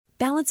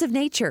Balance of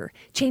Nature,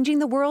 changing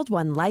the world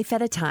one life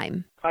at a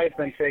time. I've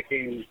been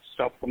taking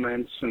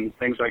supplements and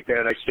things like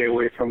that. I stay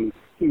away from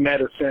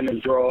medicine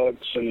and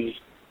drugs and,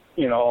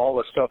 all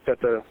the stuff that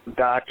the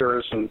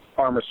doctors and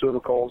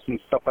pharmaceuticals and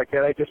stuff like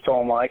that. I just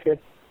don't like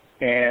it.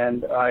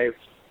 And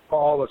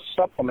all the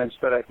supplements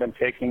that I've been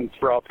taking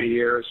throughout the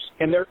years,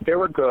 and they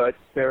were good.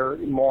 They're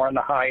more on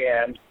the high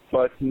end,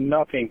 but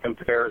nothing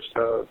compares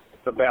to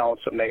the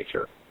Balance of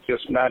Nature.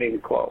 Just not even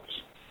close.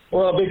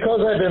 Well,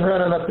 because I've been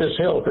running up this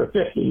hill for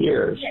 50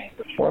 years,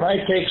 when I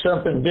take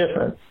something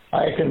different,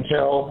 I can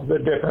tell the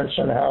difference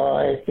in how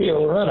I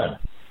feel running,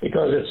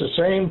 because it's the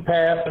same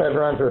path I've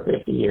run for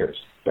 50 years.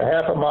 It's a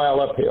half a mile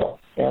uphill,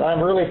 and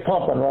I'm really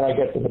pumping when I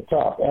get to the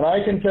top. And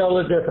I can tell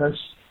the difference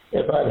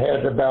if I've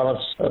had the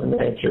Balance of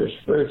Nature's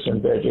fruits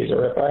and veggies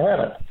or if I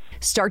haven't.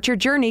 Start your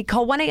journey.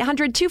 Call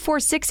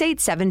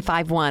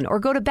 1-800-246-8751 or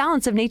go to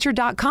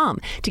balanceofnature.com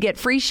to get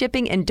free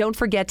shipping. And don't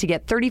forget to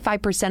get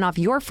 35% off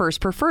your first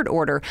preferred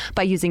order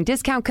by using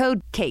discount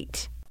code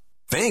KATE.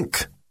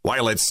 Think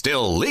while it's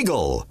still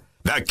legal.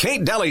 The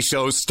Kate Daly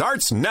Show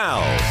starts now.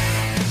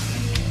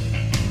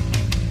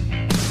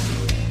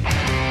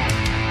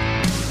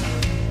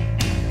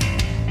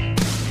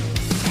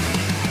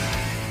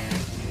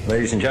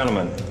 Ladies and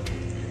gentlemen,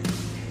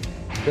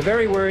 the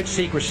very word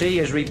secrecy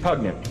is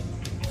repugnant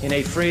in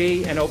a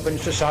free and open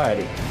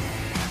society.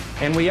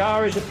 And we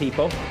are, as a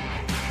people,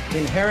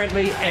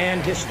 inherently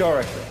and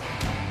historically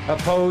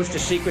opposed to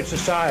secret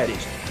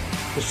societies,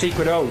 to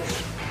secret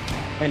oaths,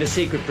 and to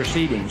secret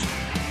proceedings.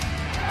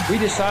 We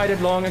decided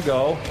long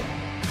ago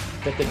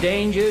that the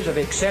dangers of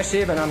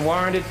excessive and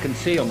unwarranted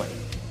concealment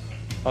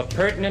of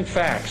pertinent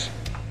facts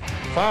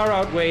far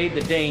outweighed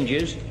the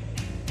dangers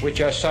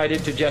which are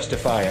cited to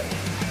justify it.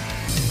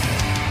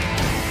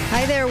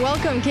 Hi there.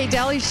 Welcome, Kate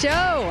Daly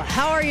Show.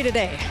 How are you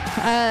today?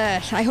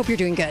 I hope you're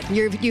doing good.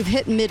 You've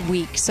hit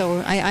midweek,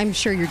 so I'm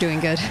sure you're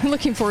doing good.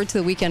 Looking forward to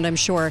the weekend, I'm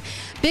sure.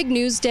 Big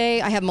news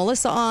day. I have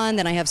Melissa on,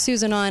 then I have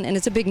Susan on, and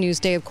it's a big news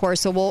day, of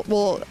course.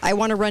 So I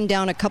want to run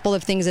down a couple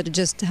of things that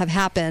just have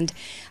happened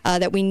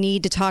that we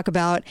need to talk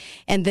about.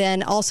 And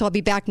then also I'll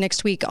be back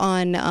next week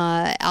on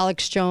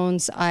Alex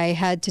Jones. I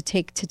had to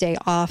take today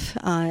off.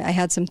 I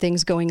had some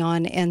things going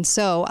on, and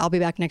so I'll be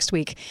back next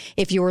week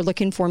if you were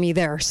looking for me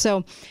there.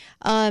 So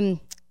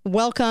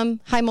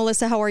welcome. Hi,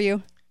 Melissa. How are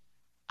you?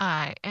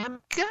 I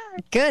am good.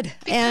 Good.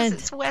 Because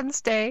it's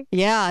Wednesday.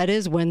 Yeah, it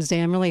is Wednesday.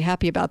 I'm really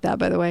happy about that,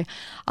 by the way.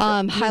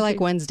 I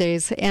like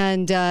Wednesdays.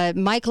 And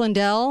Mike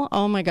Lindell,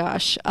 oh my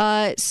gosh.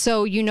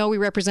 So we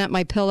represent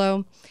My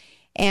Pillow.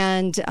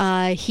 And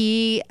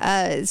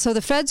so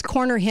the feds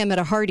corner him at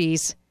a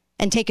Hardee's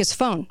and take his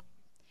phone.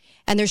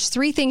 And there's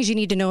 3 things you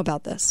need to know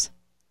about this.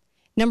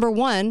 Number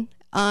 1,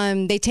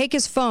 they take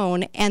his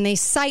phone and they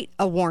cite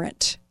a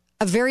warrant.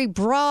 A very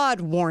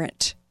broad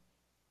warrant.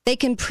 They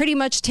can pretty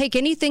much take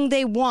anything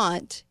they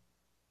want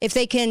if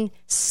they can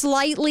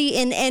slightly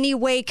in any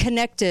way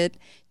connect it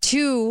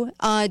to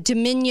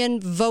Dominion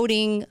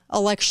voting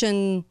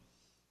election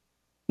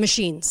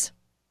machines.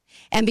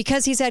 And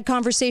because he's had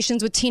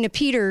conversations with Tina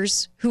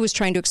Peters, who was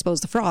trying to expose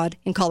the fraud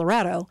in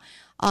Colorado,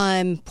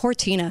 poor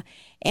Tina,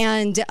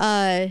 and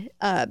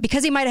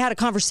because he might have had a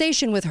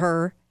conversation with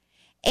her,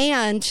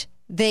 and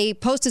they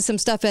posted some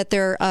stuff at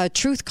their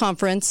truth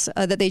conference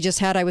that they just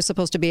had, I was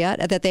supposed to be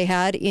at, that they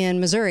had in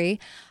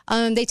Missouri.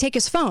 They take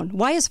his phone.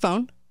 Why his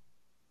phone?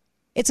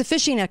 It's a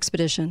fishing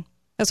expedition.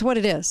 That's what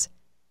it is.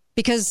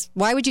 Because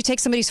why would you take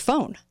somebody's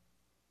phone?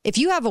 If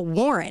you have a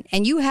warrant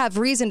and you have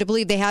reason to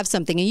believe they have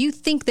something and you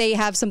think they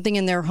have something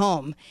in their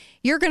home,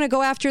 you're going to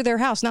go after their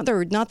house, not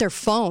their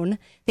phone.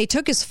 They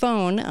took his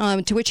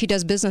phone, to which he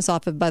does business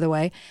off of, by the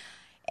way,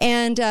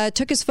 and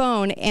took his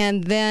phone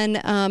and then,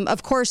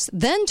 of course,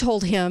 then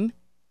told him,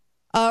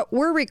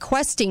 we're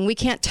requesting, we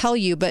can't tell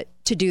you but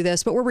to do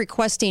this, but we're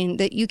requesting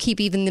that you keep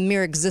even the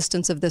mere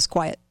existence of this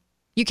quiet.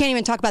 You can't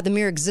even talk about the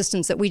mere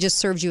existence that we just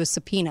served you a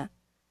subpoena.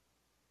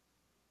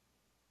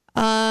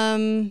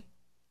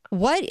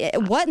 What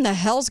in the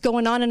hell's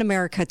going on in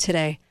America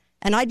today?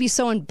 And I'd be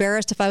so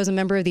embarrassed if I was a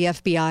member of the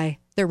FBI.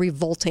 They're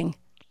revolting.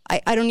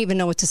 I don't even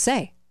know what to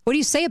say. What do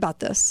you say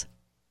about this?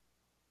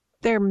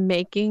 They're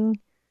making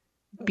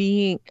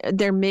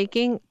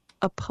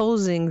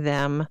opposing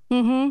them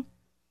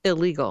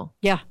illegal.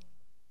 Yeah.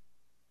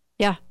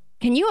 Yeah.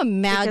 Can you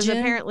imagine? Because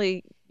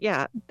apparently,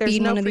 there's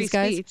no free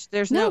speech.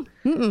 There's no.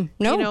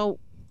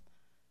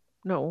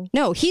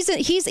 No, he's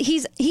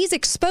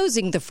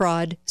exposing the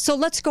fraud. So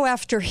let's go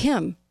after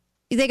him.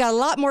 They got a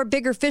lot more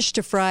bigger fish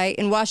to fry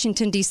in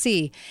Washington,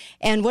 D.C.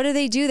 And what do?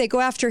 They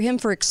go after him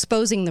for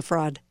exposing the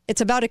fraud.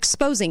 It's about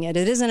exposing it.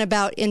 It isn't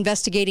about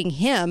investigating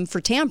him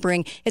for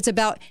tampering. It's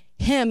about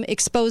him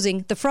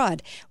exposing the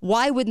fraud.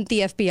 Why wouldn't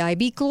the FBI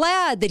be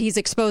glad that he's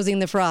exposing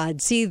the fraud?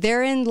 See,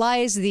 therein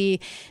lies the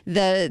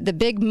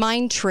big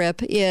mind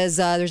trip is,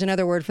 there's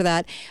another word for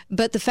that,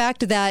 but the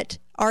fact that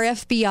our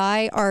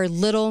FBI are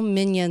little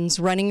minions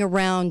running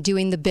around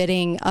doing the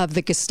bidding of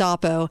the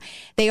Gestapo.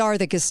 They are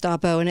the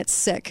Gestapo, and it's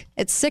sick.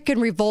 It's sick and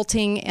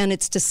revolting, and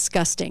it's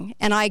disgusting.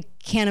 And I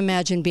can't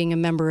imagine being a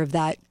member of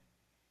that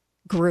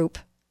group.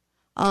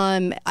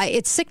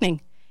 It's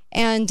sickening.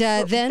 And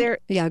go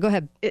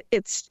ahead.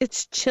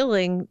 It's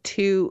chilling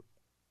to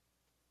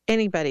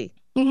anybody.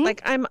 Mm-hmm.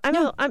 Like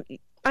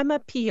I'm a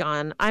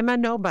peon. I'm a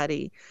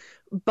nobody.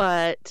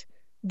 But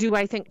do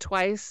I think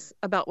twice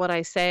about what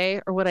I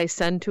say or what I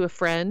send to a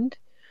friend?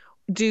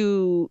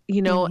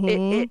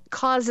 It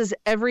causes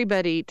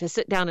everybody to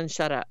sit down and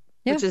shut up,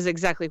 which is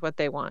exactly what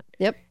they want.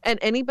 Yep. And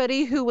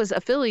anybody who was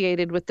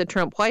affiliated with the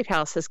Trump White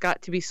House has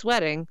got to be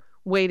sweating,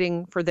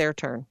 waiting for their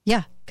turn.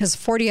 Yeah, because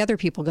 40 other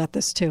people got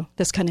this too,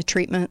 this kind of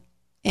treatment.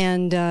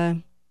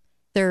 And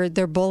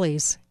they're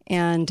bullies.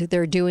 And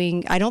they're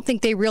doing, I don't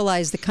think they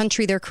realize the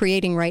country they're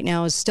creating right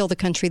now is still the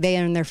country they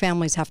and their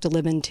families have to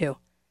live in too.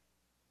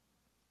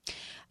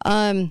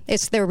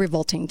 They're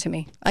revolting to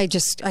me.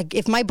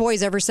 If my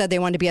boys ever said they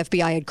wanted to be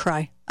FBI, I'd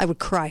cry. I would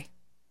cry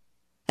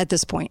at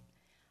this point.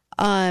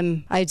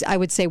 I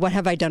would say, what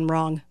have I done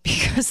wrong?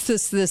 Because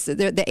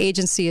the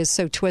agency is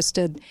so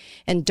twisted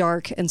and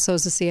dark, and so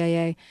is the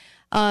CIA.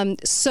 I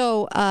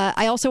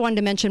also wanted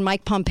to mention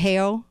Mike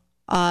Pompeo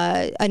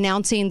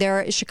announcing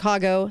there at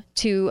Chicago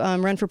to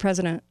run for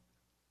president.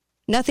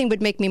 Nothing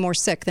would make me more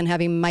sick than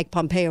having Mike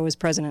Pompeo as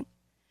president.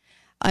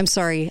 I'm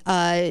sorry.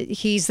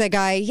 He's the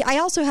guy. I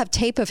also have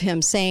tape of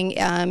him saying,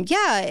 in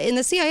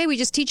the CIA, we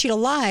just teach you to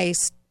lie,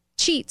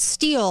 cheat,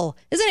 steal.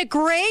 Isn't it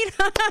great?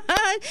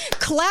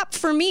 Clap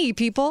for me,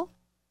 people.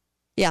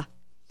 Yeah,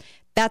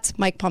 that's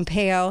Mike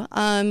Pompeo.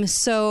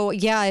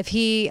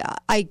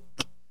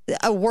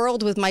 A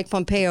world with Mike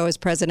Pompeo as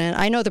president.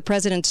 I know the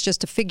president's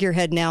just a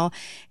figurehead now,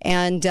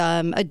 and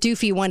a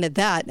doofy one at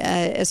that,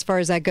 as far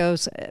as that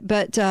goes.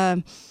 But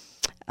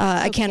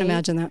I can't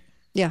imagine that.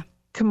 Yeah.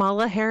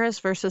 Kamala Harris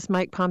versus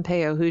Mike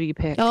Pompeo. Who do you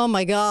pick? Oh,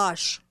 my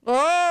gosh.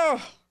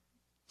 Oh!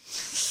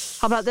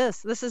 How about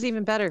this? This is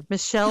even better.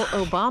 Michelle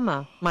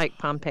Obama, Mike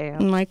Pompeo.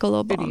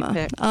 Michael Obama. Who do you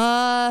pick?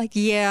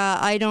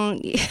 I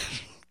don't...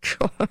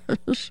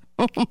 Gosh.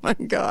 Oh, my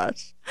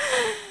gosh.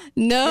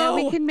 No,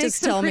 we can make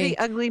some pretty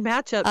ugly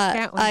matchups,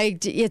 can't we?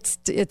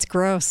 It's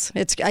gross.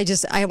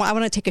 I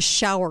want to take a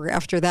shower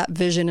after that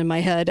vision in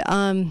my head.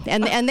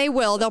 And they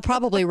will. They'll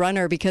probably run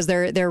her because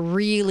they're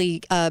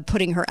really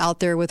putting her out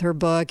there with her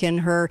book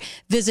and her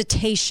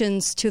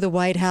visitations to the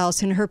White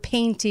House and her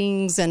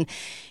paintings. And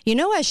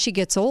as she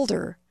gets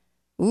older,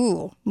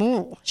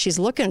 she's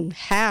looking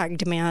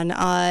hagged, man.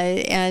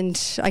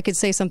 And I could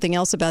say something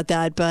else about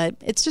that, but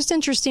it's just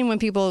interesting when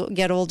people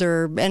get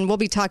older, and we'll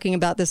be talking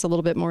about this a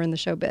little bit more in the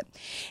show bit.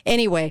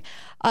 Anyway,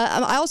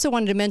 I also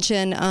wanted to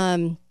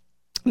mention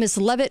Miss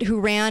Leavitt, who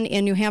ran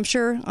in New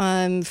Hampshire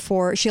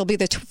she'll be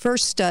the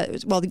first,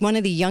 one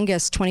of the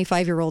youngest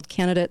 25-year-old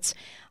candidates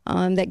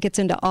that gets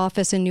into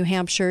office in New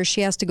Hampshire. She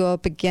has to go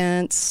up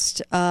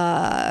against,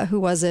 who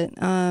was it?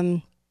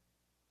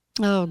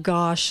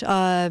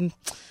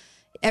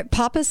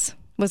 Pappas?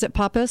 Was it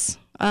Pappas?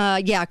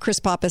 Chris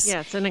Pappas. Yeah,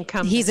 it's an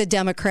incumbent. He's a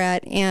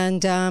Democrat,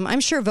 and I'm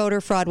sure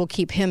voter fraud will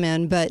keep him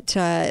in. But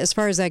as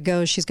far as that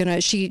goes,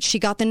 she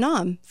got the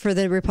nom for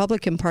the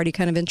Republican Party.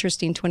 Kind of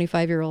interesting,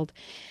 25-year-old.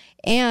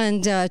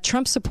 And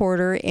Trump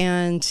supporter.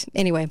 And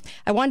anyway,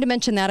 I wanted to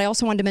mention that. I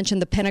also wanted to mention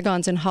the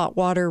Pentagon's in hot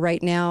water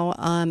right now,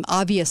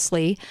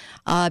 obviously,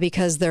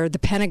 because they're the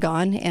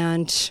Pentagon,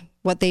 and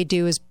what they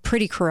do is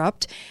pretty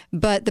corrupt.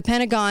 But the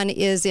Pentagon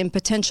is in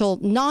potential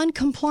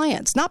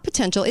non-compliance. Not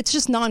potential, it's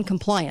just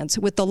non-compliance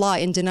with the law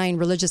in denying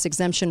religious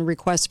exemption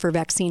requests for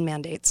vaccine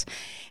mandates.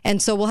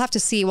 And so we'll have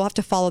to see, we'll have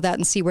to follow that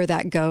and see where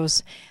that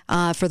goes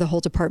for the whole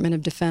Department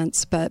of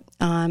Defense. But,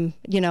 I'm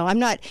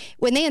not,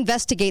 when they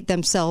investigate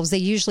themselves, they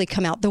usually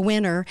come out the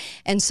winner.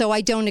 And so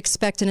I don't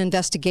expect an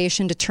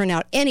investigation to turn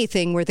out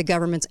anything where the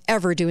government's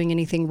ever doing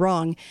anything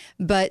wrong.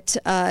 But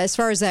as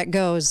far as that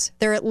goes,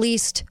 they're at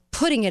least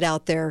putting it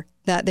out there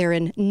that they're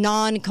in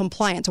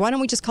non-compliance. Why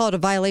don't we just call it a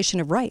violation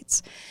of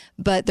rights?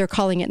 But they're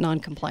calling it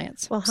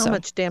non-compliance. Well, how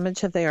much damage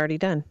have they already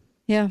done?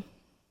 Yeah.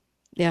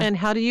 And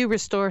how do you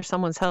restore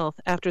someone's health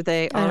after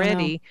they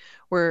already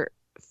were,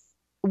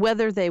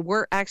 whether they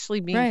were actually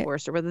being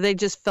forced or whether they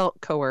just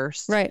felt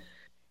coerced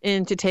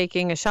into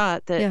taking a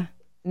shot that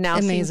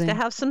now seems to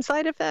have some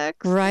side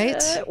effects?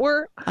 Right.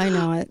 I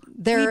know it.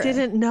 We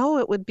didn't know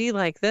it would be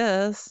like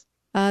this.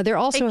 They're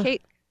also... Hey,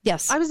 Kate,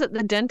 yes. I was at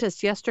the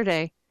dentist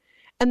yesterday.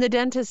 And the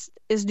dentist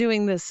is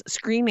doing this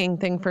screening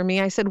thing for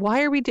me. I said,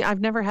 why are we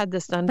I've never had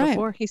this done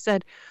before. He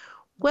said,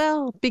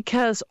 well,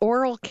 because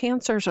oral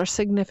cancers are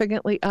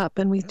significantly up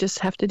and we just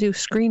have to do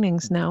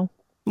screenings now.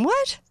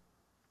 What?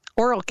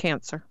 Oral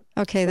cancer.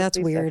 Okay, that's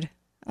weird.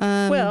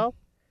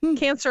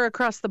 Cancer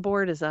across the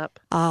board is up.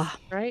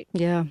 Right?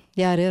 Yeah,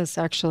 it is,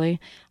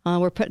 actually.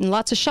 We're putting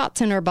lots of shots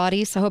in our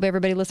bodies. I hope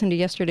everybody listened to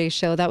yesterday's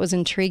show. That was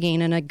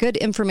intriguing and a good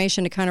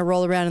information to kind of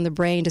roll around in the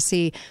brain to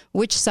see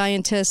which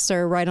scientists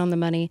are right on the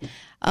money.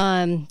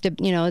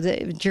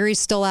 The jury's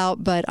still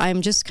out, but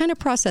I'm just kind of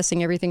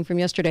processing everything from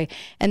yesterday.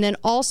 And then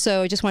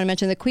also, I just want to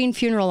mention the Queen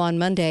funeral on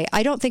Monday.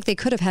 I don't think they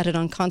could have had it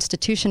on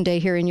Constitution Day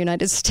here in the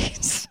United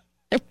States.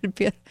 It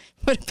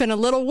would have been a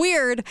little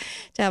weird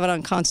to have it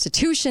on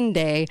Constitution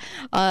Day.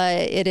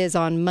 It is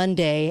on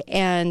Monday,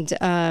 and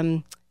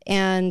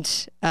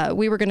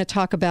we were going to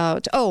talk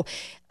about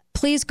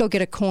please go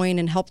get a coin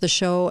and help the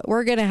show.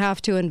 We're going to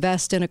have to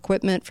invest in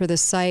equipment for the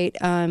site.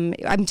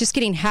 I'm just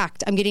getting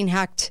hacked. I'm getting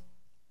hacked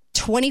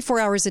 24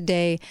 hours a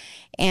day.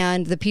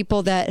 And the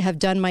people that have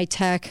done my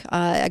tech,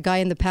 a guy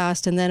in the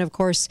past, and then, of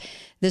course,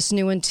 this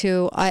new one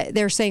too,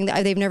 they're saying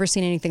that they've never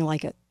seen anything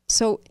like it.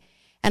 So,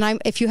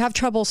 and if you have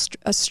trouble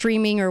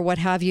streaming or what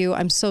have you,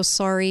 I'm so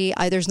sorry.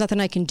 There's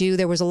nothing I can do.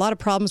 There was a lot of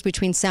problems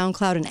between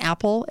SoundCloud and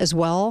Apple as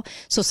well.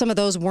 So some of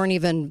those weren't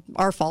even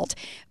our fault.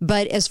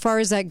 But as far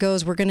as that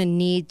goes, we're going to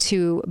need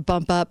to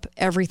bump up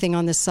everything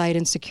on this site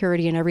and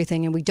security and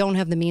everything. And we don't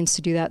have the means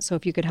to do that. So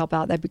if you could help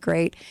out, that'd be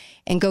great.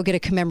 And go get a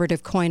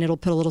commemorative coin. It'll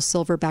put a little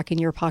silver back in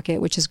your pocket,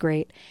 which is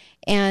great.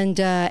 And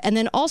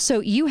then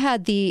also you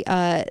had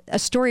a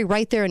story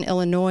right there in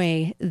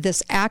Illinois,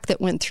 this act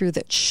that went through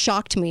that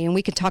shocked me. And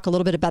we can talk a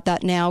little bit about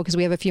that now because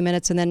we have a few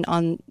minutes, and then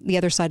on the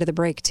other side of the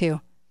break too.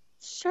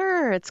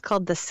 Sure. It's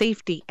called the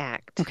Safety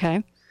Act.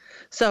 Okay.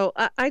 So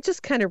I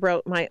just kind of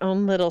wrote my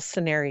own little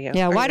scenario.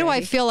 Yeah. Why do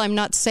I feel I'm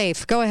not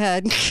safe? Go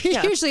ahead.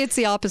 Yeah. Usually it's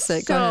the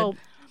opposite. Go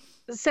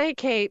ahead. Say,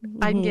 Kate,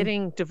 I'm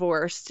getting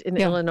divorced in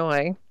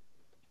Illinois.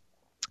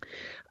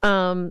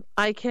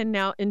 I can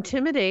now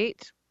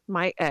intimidate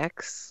my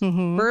ex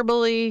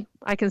verbally.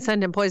 I can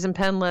send him poison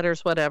pen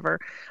letters, whatever.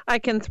 I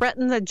can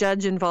threaten the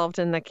judge involved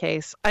in the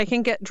case. I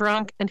can get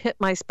drunk and hit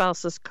my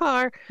spouse's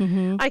car.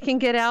 I can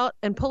get out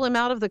and pull him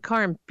out of the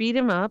car and beat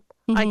him up.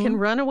 I can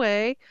run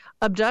away,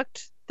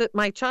 abduct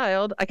my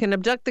child. I can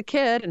abduct the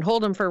kid and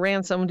hold him for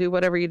ransom, do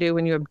whatever you do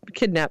when you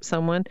kidnap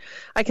someone.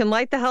 I can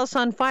light the house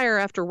on fire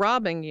after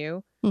robbing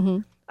you.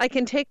 I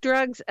can take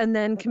drugs and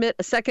then commit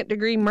a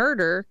second-degree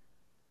murder.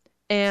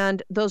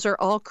 And those are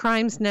all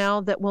crimes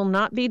now that will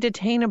not be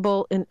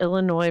detainable in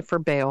Illinois for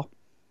bail.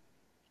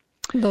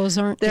 Those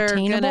aren't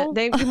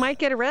detainable? You might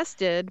get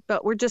arrested,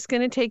 but we're just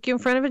going to take you in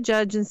front of a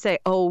judge and say,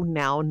 oh,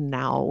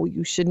 now,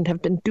 you shouldn't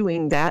have been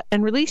doing that,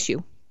 and release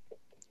you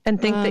and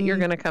think that you're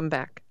going to come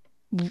back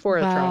for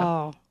a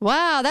trial.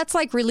 Wow, that's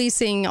like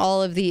releasing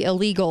all of the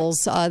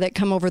illegals that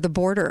come over the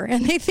border,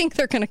 and they think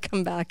they're going to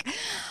come back.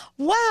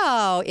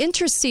 Wow,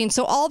 interesting.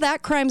 So all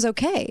that crime's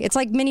okay. It's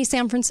like mini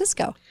San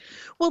Francisco.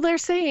 Well, they're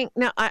saying,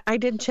 now I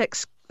did check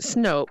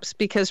Snopes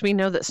because we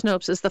know that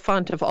Snopes is the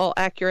font of all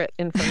accurate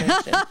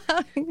information.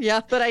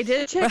 Yeah. But I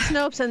did check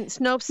Snopes, and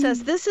Snopes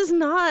says this is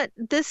not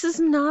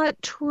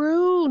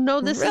true.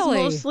 No, this is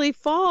mostly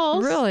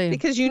false. Really?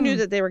 Because you knew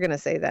that they were going to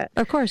say that.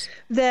 Of course.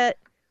 That,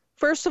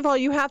 first of all,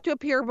 you have to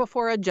appear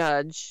before a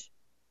judge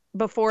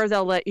before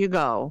they'll let you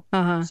go.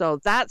 So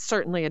that's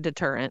certainly a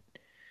deterrent.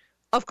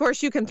 Of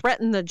course, you can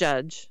threaten the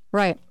judge.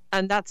 Right.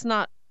 And that's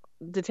not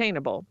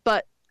detainable.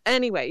 But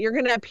anyway, you're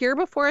going to appear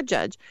before a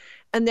judge,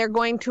 and they're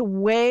going to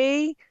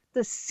weigh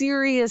the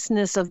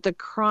seriousness of the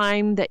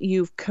crime that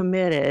you've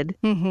committed.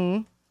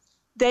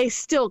 They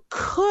still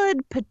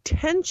could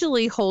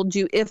potentially hold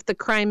you if the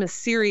crime is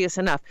serious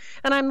enough.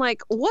 And I'm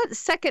like, what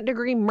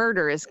second-degree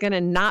murder is going to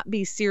not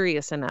be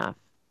serious enough?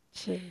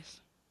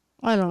 Jeez.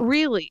 I don't...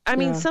 Really? I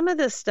mean, some of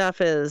this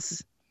stuff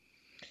is...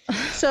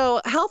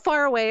 So how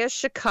far away is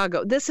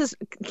Chicago?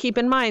 Keep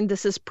in mind,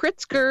 this is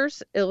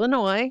Pritzker's,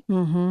 Illinois.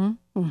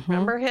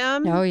 Remember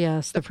him? Oh,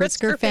 yes. The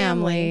Pritzker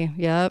family.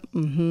 Yep.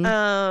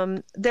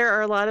 There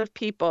are a lot of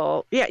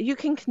people. Yeah, you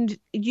can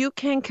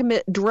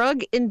commit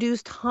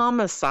drug-induced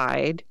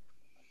homicide,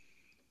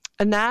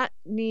 and that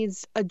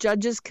needs a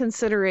judge's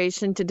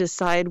consideration to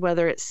decide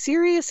whether it's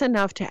serious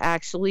enough to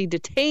actually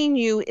detain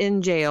you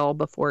in jail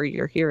before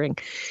your hearing.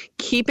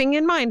 Keeping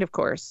in mind, of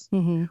course,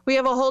 we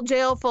have a whole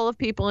jail full of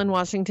people in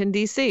Washington,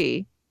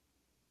 D.C.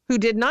 who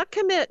did not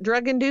commit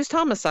drug-induced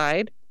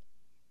homicide,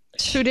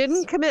 who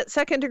didn't commit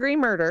second-degree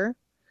murder,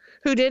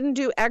 who didn't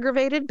do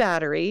aggravated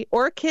battery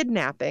or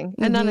kidnapping,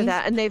 and none of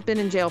that, and they've been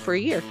in jail for a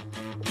year.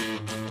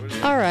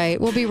 All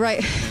right, we'll be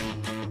right.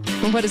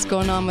 What is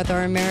going on with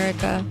our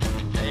America?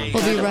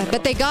 We'll be right.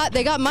 But they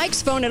got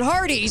Mike's phone at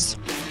Hardee's.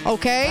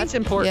 Okay? That's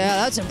important. Yeah,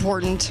 that's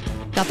important.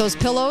 Got those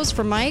pillows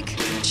for Mike?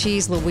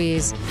 Jeez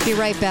Louise. Be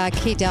right back.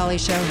 Kate Daly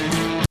Show.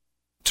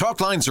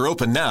 Talk lines are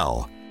open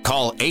now.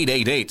 Call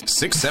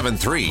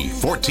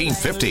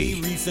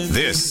 888-673-1450.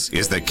 This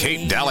is the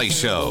Kate Daly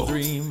Show.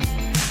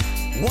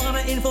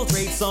 Wanna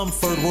infiltrate some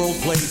third world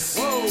place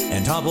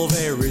and topple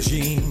their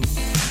regime.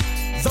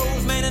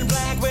 Those men in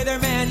black with their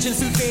mansion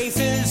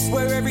suitcases,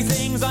 where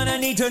everything's on a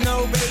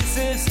need-to-know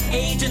basis.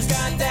 Agents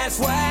got that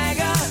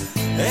swagger,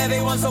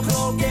 everyone's so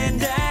cloak and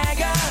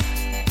dagger.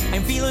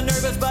 I'm feeling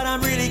nervous, but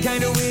I'm really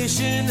kind of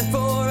wishing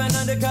for an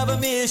undercover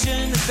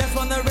mission. That's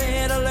when the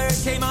red alert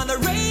came on the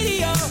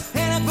radio,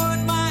 and I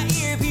put my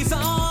earpiece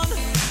on.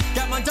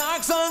 Got my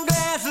dark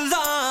sunglasses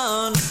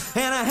on,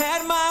 and I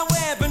had my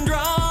weapon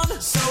drawn.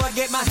 So I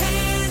get my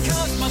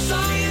handcuffs, my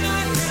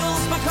cyanide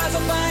pills, my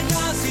classified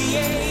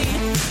dossier.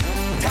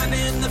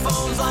 Tapping the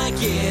phones like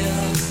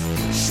yeah,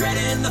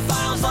 shredding the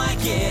files like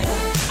yeah.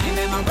 I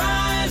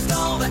memorized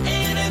all the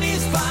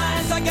enemy's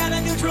spies. I gotta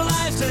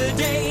neutralize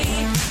today.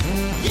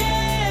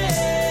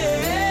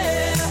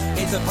 Yeah,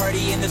 it's a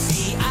party in the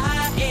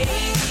CIA.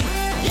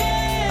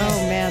 Yeah.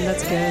 Oh man,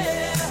 that's good.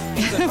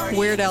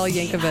 Weird Al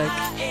Yankovic.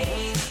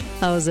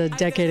 That was a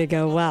decade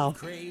ago. Wow.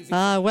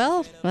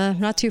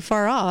 Not too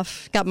far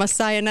off. Got my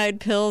cyanide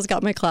pills,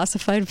 got my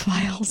classified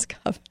files,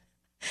 got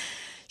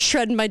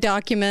shredding my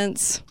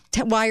documents,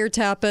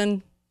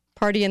 wiretapping,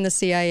 party in the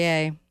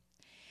CIA.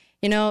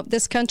 You know,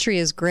 this country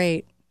is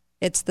great.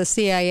 It's the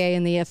CIA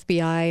and the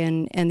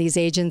FBI and these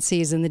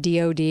agencies and the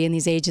DOD and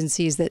these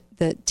agencies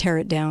that tear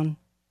it down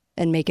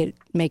and make it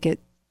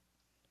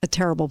a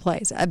terrible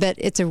place. I bet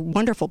it's a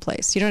wonderful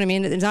place. You know what I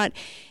mean? It's not.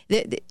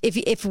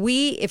 If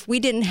we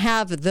didn't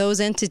have those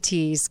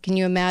entities, can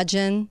you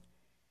imagine?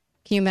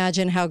 Can you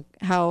imagine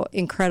how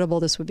incredible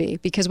this would be?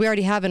 Because we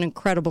already have an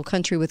incredible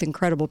country with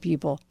incredible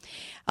people.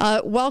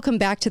 Welcome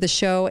back to the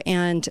show.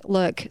 And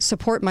look,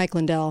 support Mike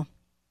Lindell.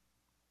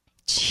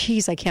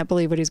 Jeez, I can't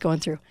believe what he's going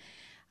through.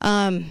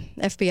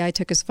 FBI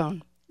took his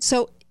phone.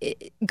 So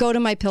go to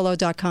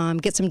mypillow.com,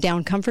 get some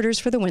down comforters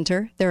for the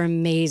winter. They're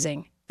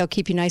amazing. They'll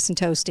keep you nice and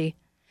toasty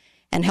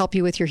and help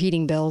you with your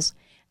heating bills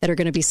that are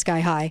going to be sky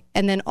high.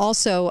 And then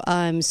also,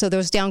 so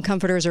those down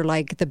comforters are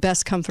like the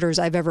best comforters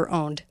I've ever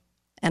owned.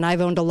 And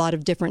I've owned a lot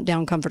of different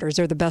down comforters.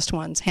 They're the best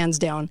ones, hands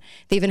down.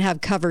 They even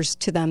have covers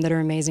to them that are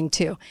amazing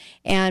too.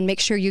 And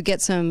make sure you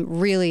get some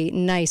really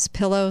nice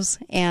pillows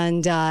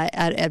and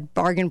at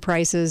bargain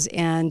prices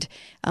and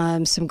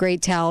some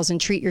great towels, and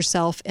treat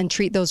yourself and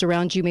treat those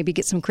around you. Maybe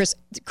get some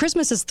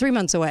Christmas is 3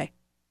 months away.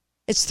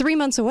 It's 3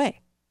 months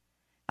away.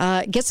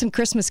 Get some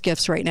Christmas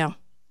gifts right now.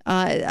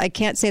 I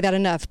can't say that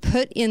enough.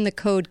 Put in the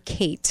code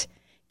KATE,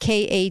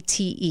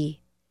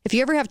 K-A-T-E. If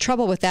you ever have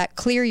trouble with that,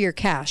 clear your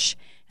cache.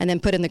 And then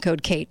put in the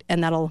code KATE,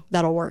 and that'll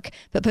work.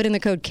 But put in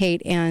the code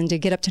KATE and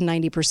get up to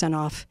 90%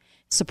 off.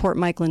 Support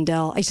Mike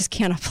Lindell. I just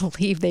cannot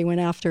believe they went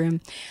after him.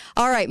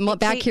 All right,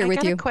 back here with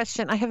you. I got a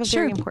question. I have a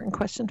very important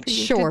question for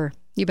you. Sure,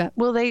 you bet.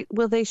 Will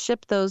they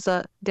ship those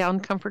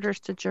down comforters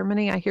to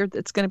Germany? I hear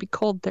it's going to be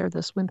cold there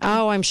this winter.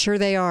 Oh, I'm sure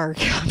they are.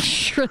 I'm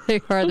sure they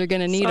are. They're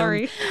going to need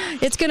them.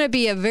 It's going to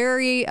be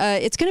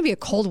a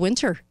cold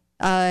winter.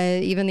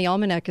 Even the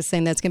almanac is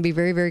saying that's going to be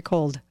very, very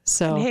cold.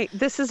 So, and hey,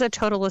 this is a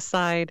total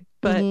aside,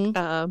 but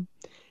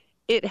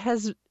it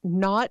has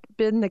not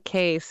been the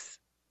case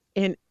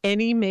in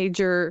any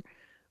major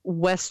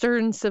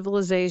Western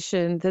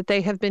civilization that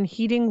they have been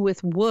heating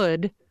with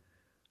wood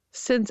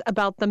since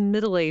about the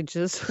Middle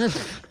Ages.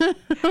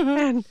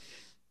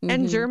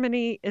 and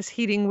Germany is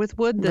heating with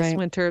wood this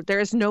winter. There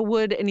is no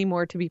wood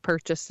anymore to be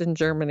purchased in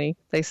Germany.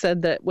 They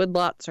said that wood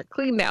lots are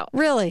cleaned out.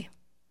 Really?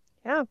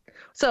 Yeah.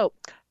 So,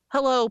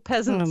 hello,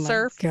 peasant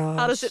serf. Gosh.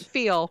 How does it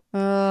feel?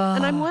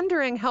 And I'm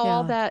wondering how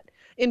all that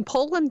in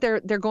Poland, they're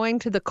going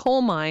to the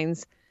coal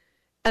mines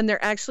and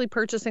they're actually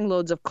purchasing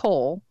loads of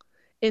coal.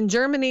 In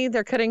Germany,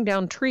 they're cutting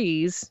down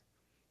trees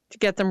to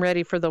get them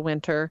ready for the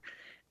winter.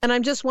 And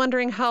I'm just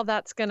wondering how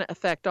that's going to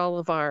affect all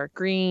of our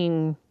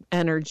green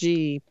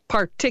energy,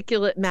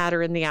 particulate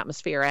matter in the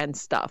atmosphere and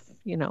stuff,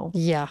 you know.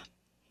 Yeah.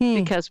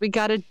 Because we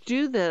got to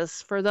do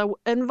this for the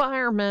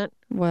environment.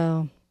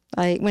 Well,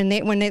 when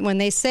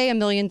they say a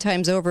million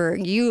times over,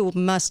 you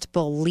must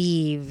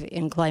believe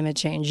in climate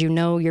change. You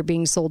know you're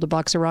being sold a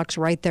box of rocks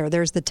right there.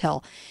 There's the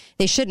tell.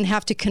 They shouldn't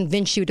have to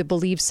convince you to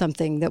believe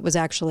something that was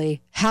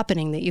actually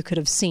happening that you could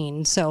have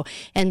seen. So,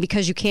 and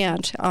because you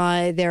can't, you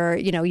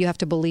have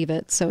to believe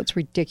it. So it's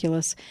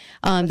ridiculous.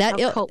 That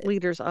how cult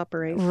leaders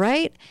operate,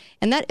 right?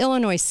 And that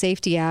Illinois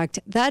Safety Act,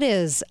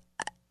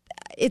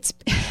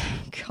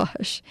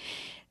 gosh.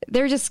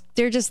 They're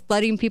just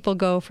letting people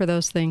go for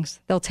those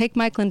things. They'll take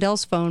Mike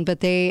Lindell's phone,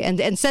 but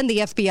and send the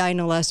FBI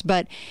no less.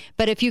 But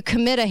if you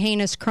commit a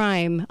heinous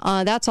crime,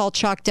 that's all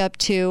chalked up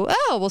to,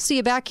 we'll see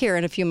you back here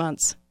in a few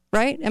months,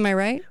 right? Am I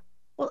right?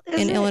 Well,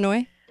 in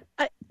Illinois,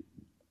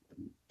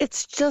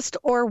 it's just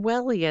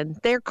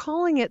Orwellian. They're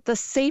calling it the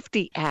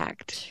Safety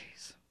Act.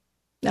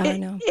 Jeez. I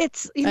know.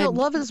 It's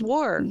love is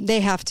war. They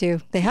have to.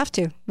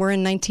 We're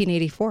in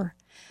 1984.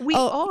 We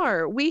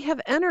are. We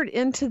have entered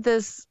into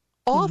this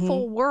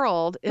awful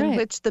world in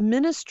which the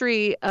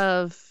Ministry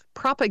of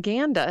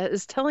Propaganda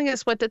is telling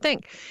us what to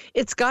think.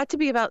 It's got to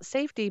be about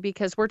safety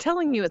because we're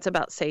telling you it's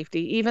about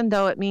safety, even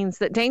though it means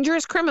that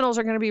dangerous criminals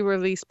are going to be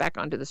released back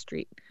onto the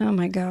street. Oh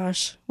my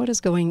gosh, what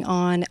is going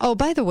on? Oh,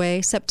 by the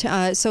way,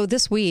 so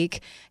this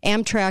week,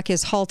 Amtrak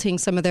is halting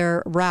some of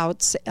their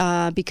routes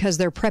because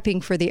they're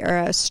prepping for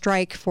the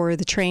strike for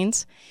the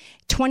trains.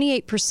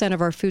 28%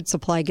 of our food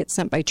supply gets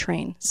sent by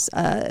train.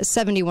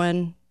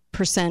 71%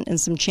 and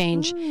some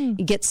change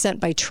gets sent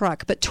by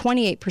truck, but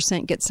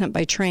 28% gets sent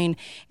by train,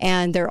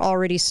 and they're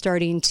already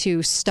starting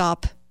to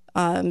stop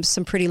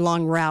some pretty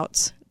long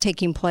routes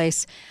taking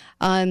place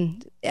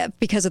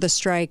because of the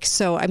strike.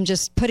 So I'm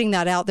just putting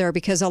that out there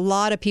because a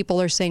lot of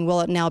people are saying,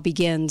 well, it now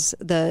begins.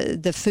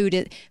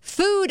 The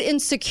food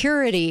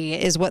insecurity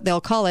is what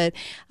they'll call it.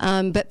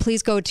 But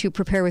please go to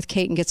Prepare with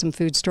Kate and get some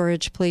food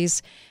storage,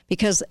 please,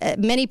 because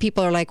many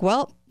people are like,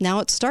 well, now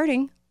it's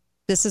starting.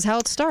 This is how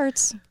it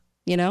starts.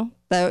 You know,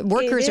 the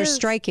workers are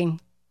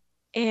striking.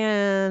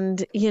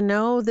 And,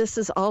 this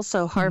is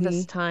also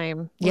harvest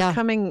time. We're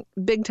coming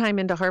big time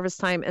into harvest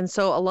time. And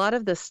so a lot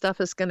of this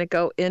stuff is going to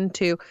go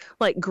into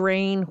like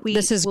grain, wheat.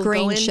 This is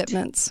grain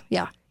shipments.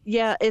 Yeah.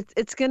 Yeah,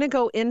 it's going to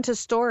go into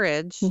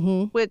storage,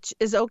 which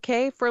is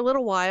okay for a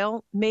little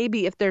while,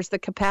 maybe if there's the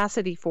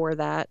capacity for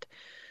that.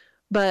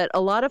 But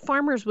a lot of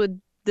farmers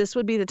this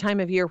would be the time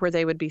of year where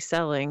they would be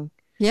selling.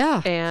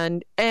 Yeah.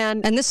 And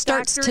this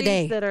starts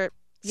today.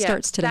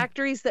 Starts today.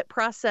 Factories that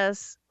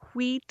process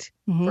wheat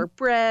for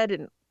bread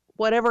and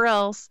whatever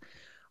else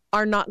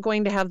are not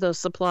going to have those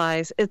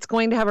supplies. It's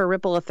going to have a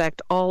ripple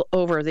effect all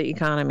over the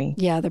economy.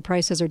 Yeah, the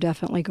prices are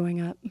definitely going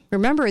up.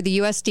 Remember, the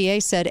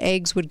USDA said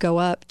eggs would go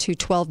up to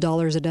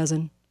 $12 a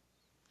dozen.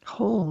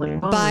 Holy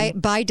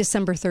by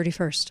December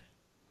 31st.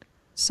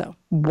 So.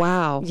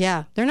 Wow.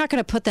 Yeah, they're not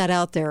going to put that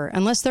out there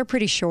unless they're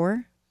pretty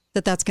sure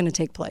that that's going to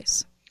take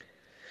place.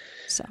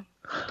 So.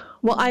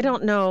 Well, I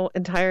don't know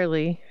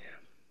entirely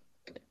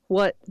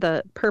what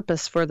the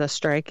purpose for the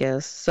strike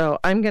is. So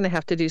I'm going to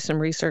have to do some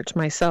research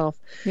myself.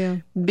 Yeah.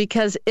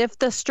 Because if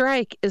the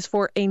strike is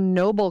for a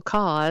noble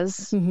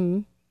cause,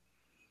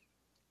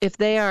 if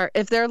they're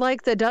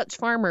like the Dutch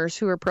farmers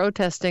who are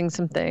protesting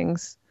some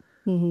things,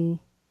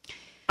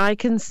 I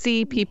can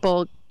see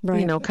people,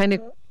 kind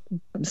of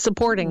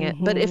supporting it.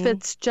 But if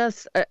it's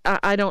just,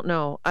 I don't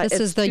know. This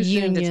is the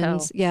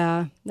unions.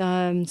 Yeah.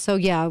 So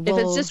yeah. If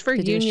it's just for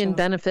union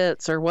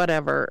benefits or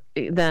whatever,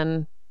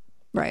 then.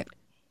 Right.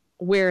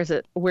 Where is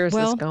it? Where's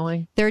this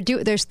going?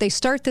 They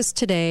start this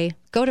today.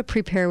 Go to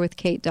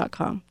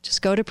preparewithkate.com.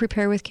 Just go to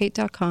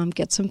preparewithkate.com.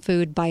 Get some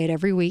food. Buy it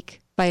every week.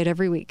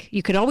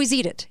 You can always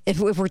eat it. If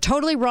we're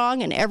totally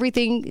wrong and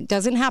everything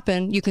doesn't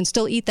happen, you can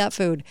still eat that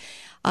food.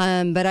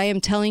 But I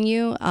am telling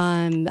you,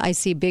 I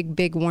see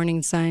big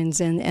warning signs,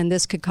 and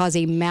this could cause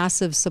a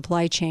massive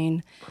supply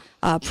chain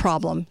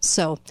problem.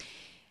 So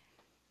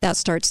that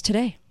starts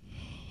today.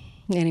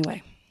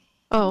 Anyway.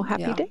 Oh,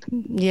 happy day.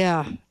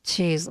 Yeah.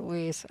 Jeez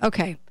Louise.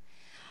 Okay.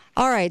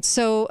 All right.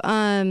 So,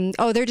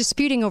 they're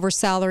disputing over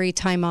salary,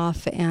 time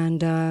off,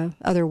 and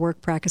other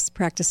work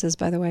practices,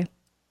 by the way.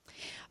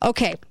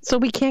 Okay. So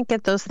we can't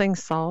get those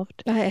things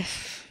solved?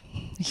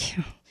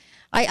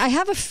 I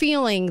have a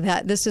feeling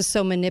that this is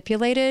so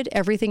manipulated.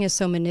 Everything is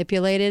so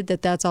manipulated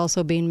that's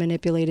also being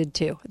manipulated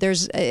too.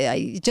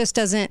 It just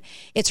doesn't.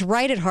 It's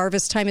right at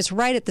harvest time. It's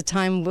right at the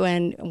time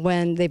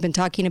when they've been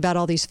talking about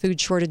all these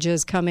food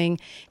shortages coming.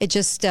 It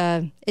just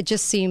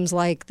seems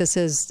like this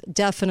is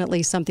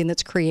definitely something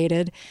that's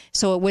created.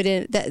 So it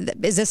wouldn't.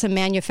 Is this a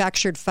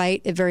manufactured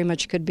fight? It very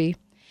much could be.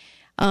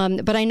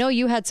 But I know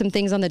you had some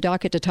things on the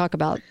docket to talk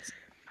about.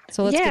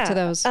 So let's get to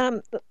those.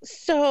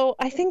 So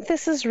I think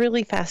this is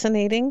really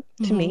fascinating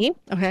to me.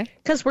 Okay.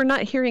 Because we're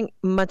not hearing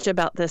much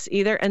about this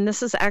either. And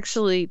this is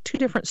actually two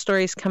different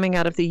stories coming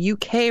out of the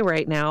UK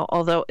right now,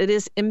 although it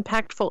is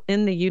impactful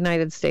in the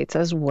United States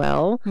as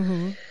well.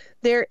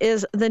 There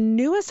is the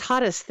newest,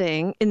 hottest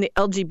thing in the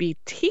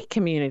LGBT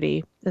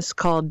community. It's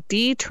called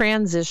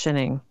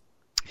detransitioning.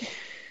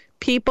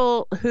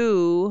 People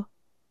who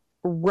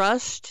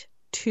rushed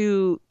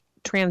to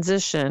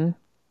transition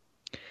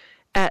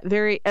at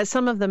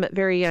some of them at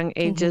very young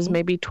ages,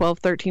 maybe 12,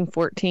 13,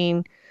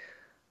 14.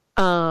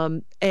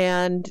 And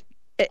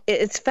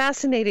it's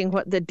fascinating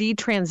what the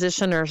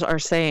detransitioners are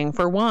saying.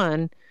 For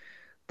one,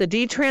 the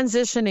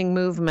detransitioning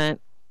movement,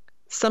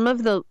 some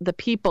of the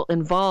people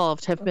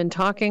involved have been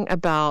talking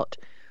about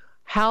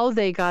how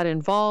they got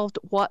involved,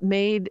 what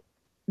made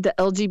the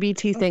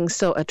LGBT thing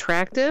so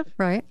attractive.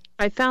 Right.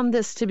 I found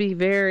this to be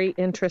very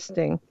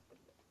interesting.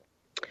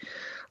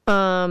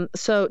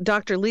 So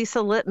Dr. Lisa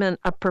Littman,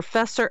 a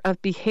professor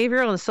of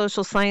behavioral and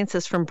social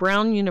sciences from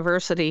Brown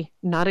University,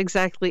 not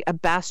exactly a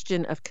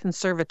bastion of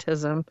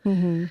conservatism,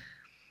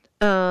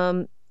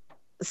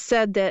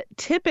 said that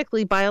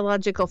typically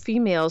biological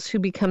females who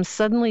become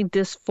suddenly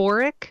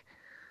dysphoric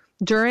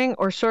during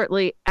or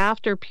shortly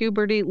after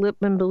puberty,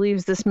 Littman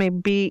believes this may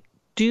be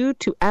due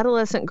to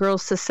adolescent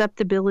girls'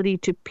 susceptibility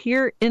to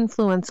peer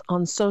influence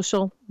on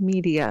social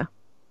media.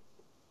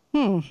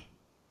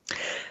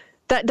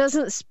 That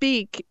doesn't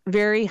speak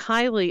very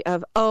highly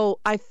of,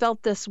 I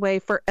felt this way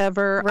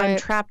forever. Right. I'm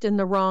trapped in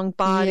the wrong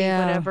body,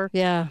 whatever.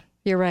 Yeah,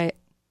 you're right.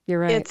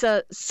 It's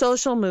a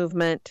social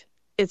movement.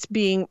 It's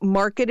being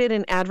marketed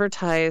and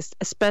advertised,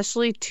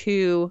 especially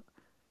to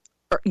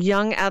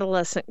young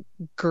adolescent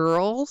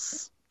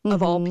girls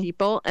of all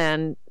people.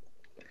 And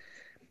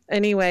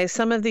anyway,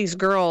 some of these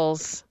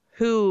girls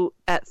who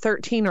at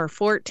 13 or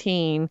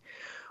 14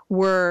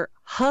 were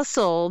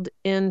hustled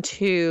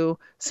into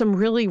some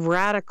really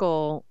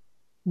radical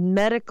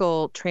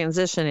medical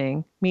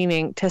transitioning,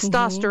 meaning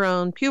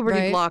testosterone,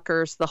 puberty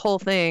blockers, the whole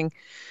thing,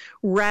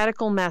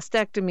 radical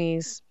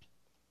mastectomies,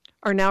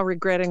 are now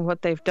regretting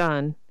what they've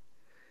done.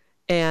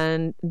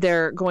 And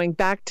they're going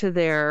back to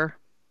their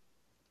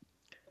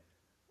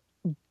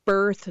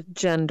birth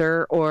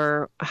gender,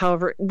 or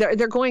however,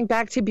 they're going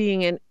back to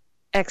being an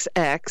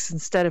XX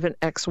instead of an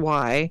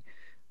XY.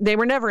 They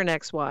were never an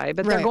XY,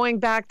 but they're going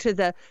back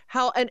to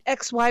how an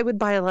XY would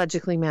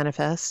biologically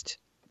manifest.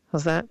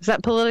 Is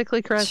that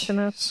politically correct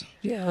enough?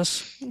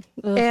 Yes.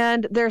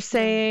 And they're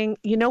saying,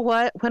 you know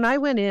what? When I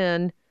went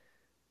in,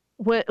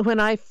 when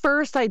I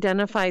first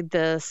identified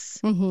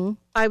this,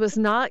 I was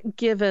not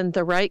given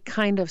the right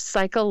kind of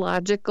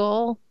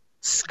psychological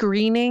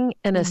screening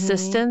and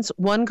assistance.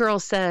 One girl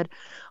said,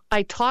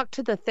 I talked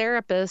to the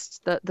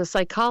therapist, the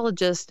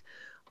psychologist,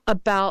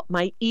 about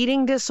my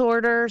eating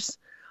disorders,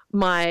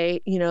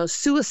 my,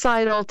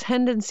 suicidal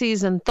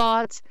tendencies and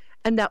thoughts,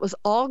 and that was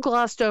all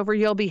glossed over.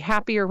 You'll be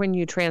happier when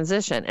you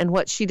transition. And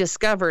what she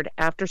discovered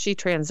after she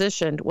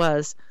transitioned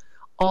was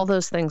all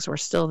those things were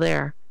still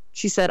there.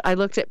 She said, I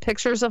looked at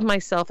pictures of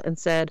myself and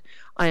said,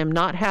 I am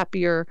not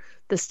happier.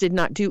 This did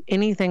not do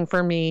anything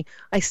for me.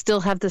 I still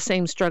have the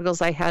same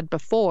struggles I had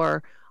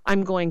before.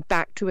 I'm going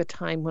back to a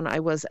time when I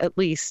was at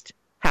least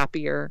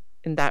happier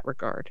in that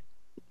regard.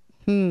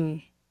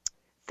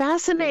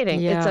 Fascinating.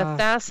 Yeah. It's a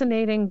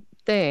fascinating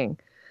thing.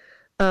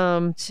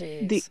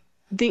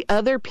 The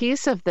other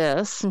piece of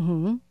this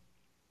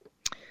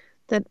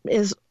that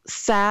is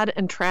sad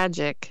and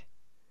tragic,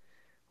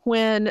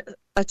 when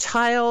a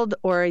child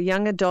or a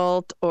young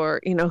adult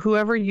or,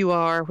 whoever you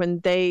are,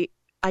 when they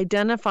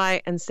identify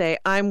and say,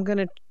 I'm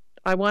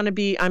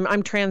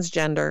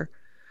transgender,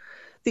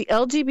 the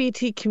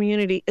LGBT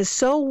community is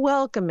so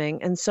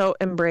welcoming and so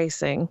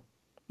embracing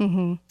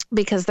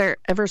because they're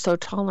ever so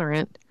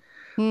tolerant.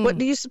 What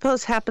do you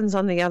suppose happens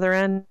on the other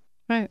end?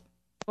 Right.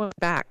 Going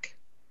back.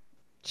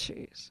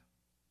 Jeez.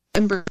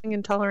 Embracing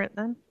intolerant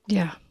then?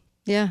 Yeah.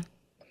 Yeah.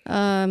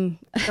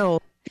 No,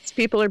 these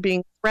people are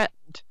being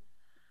threatened.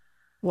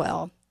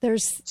 Well,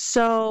 it's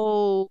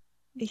a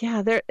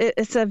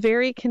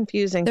very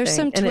confusing there's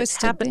thing. Some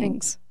twisted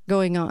things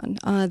going on.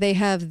 They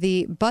have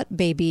the butt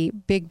baby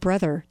Big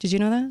Brother. Did you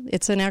know that?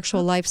 It's an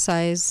actual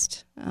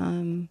life-sized,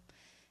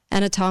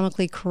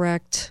 anatomically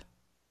correct,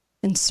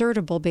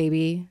 insertable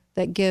baby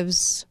that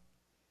gives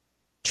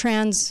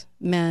trans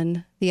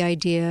men the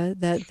idea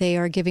that they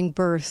are giving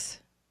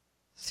birth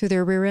through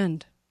their rear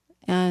end.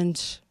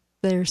 And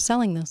they're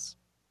selling this.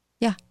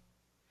 Yeah.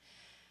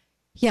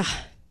 Yeah.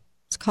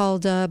 It's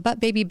called Butt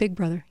Baby Big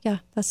Brother. Yeah,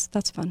 that's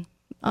fun.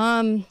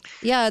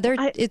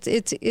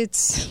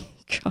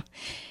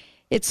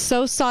 It's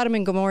so Sodom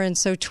and Gomorrah and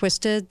so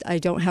twisted. I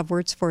don't have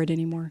words for it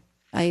anymore.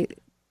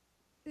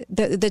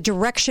 The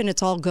direction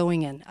it's all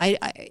going in. I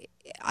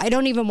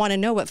don't even want to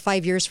know what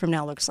 5 years from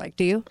now looks like.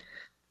 Do you?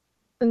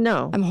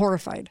 No. I'm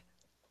horrified.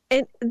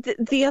 And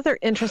the other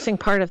interesting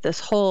part of this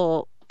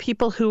whole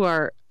people who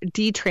are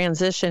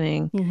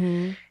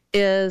detransitioning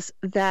is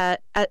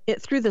that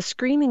through the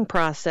screening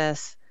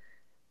process,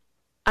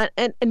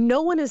 and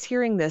no one is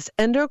hearing this,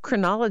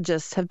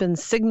 endocrinologists have been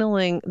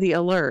signaling the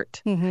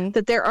alert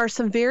that there are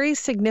some very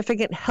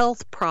significant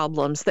health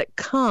problems that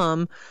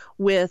come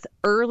with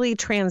early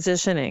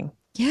transitioning.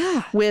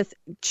 Yeah. With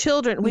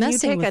children, when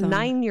Messing you take a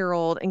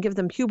 9-year-old and give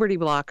them puberty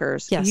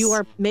blockers, you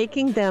are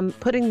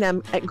putting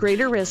them at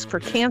greater risk for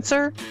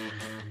cancer.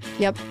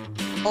 Yep.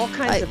 All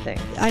kinds of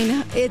things. I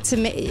know.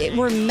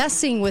 We're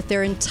messing with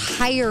their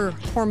entire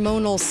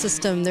hormonal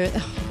system.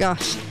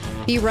 Gosh.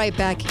 Be right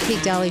back.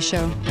 Kate Daly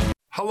Show.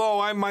 Hello,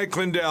 I'm Mike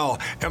Lindell,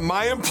 and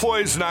my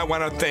employees and I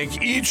want to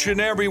thank each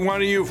and every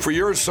one of you for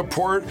your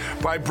support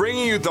by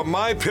bringing you the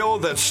MyPillow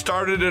that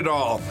started it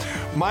all.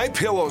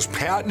 MyPillow's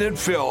patented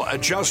fill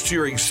adjusts to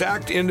your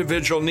exact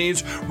individual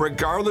needs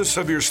regardless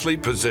of your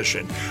sleep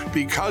position.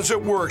 Because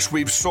it works,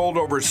 we've sold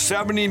over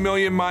 70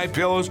 million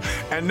MyPillows,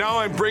 and now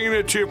I'm bringing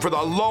it to you for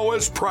the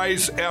lowest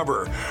price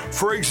ever.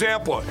 For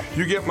example,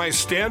 you get my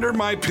standard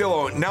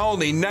MyPillow, now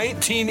only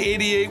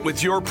 $19.88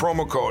 with your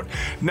promo code.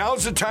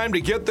 Now's the time to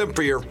get them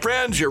for your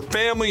friends, your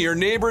family, your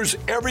neighbors,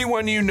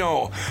 everyone you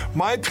know.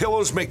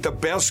 MyPillows make the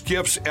best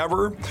gifts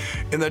ever.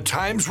 In the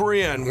times we're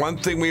in, one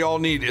thing we all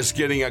need is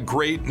getting a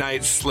great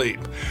night's sleep.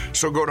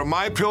 So go to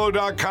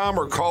MyPillow.com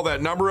or call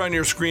that number on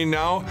your screen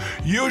now.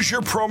 Use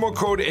your promo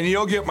code and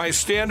you'll get my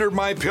standard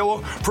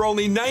MyPillow for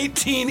only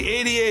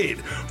 $19.88.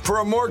 For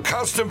a more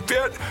custom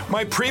fit,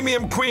 my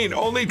Premium Queen,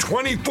 only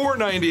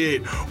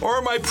 $24.98.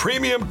 Or my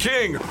Premium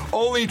King,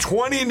 only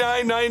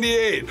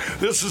 $29.98.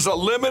 This is a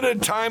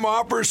limited time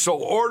offer, so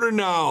order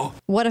now.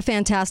 What a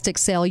fantastic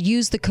sale.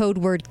 Use the code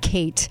word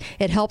KATE.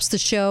 It helps the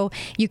show.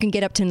 You can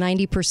get up to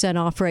 90%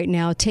 off right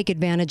now. Take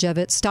advantage of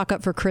it. Stock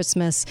up for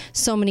Christmas.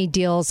 So many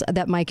deals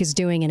that Mike is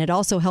doing, and it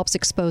also helps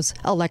expose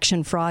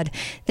election fraud.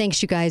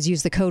 Thanks, you guys.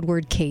 Use the code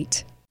word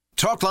KATE.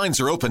 Talk lines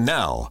are open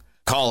now.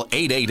 Call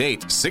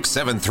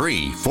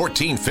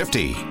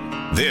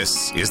 888-673-1450.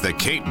 This is the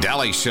Kate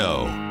Daly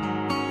Show.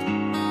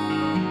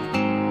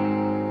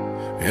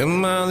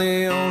 Am I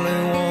the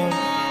only one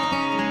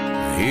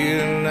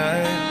here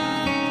tonight?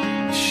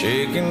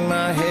 Shaking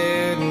my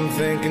head and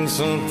thinking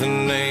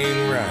something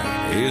ain't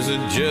right. Is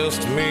it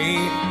just me?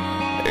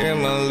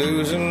 Am I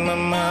losing my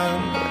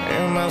mind?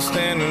 Am I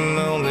standing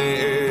on the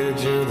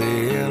edge of the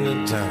end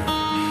of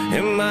time?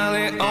 Am I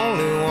the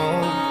only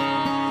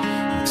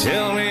one?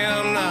 Tell me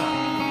I'm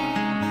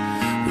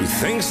not. Who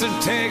thinks of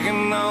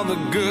taking all the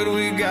good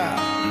we got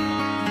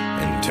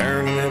and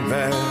turning it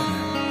bad?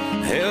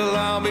 Hell,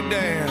 I'll be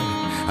damned.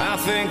 I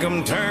think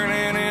I'm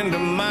turning into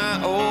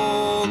my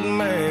old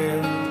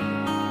man.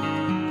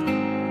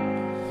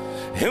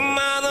 Am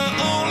I the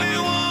only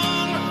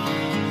one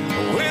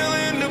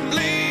willing to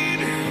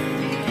bleed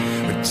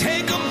or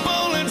take a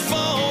bullet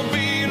for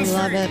being free?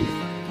 Love it.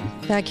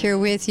 Back here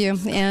with you.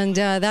 And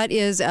that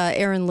is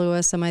Aaron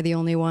Lewis. Am I the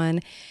only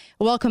one?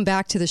 Welcome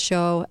back to the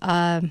show.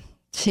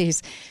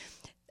 Geez.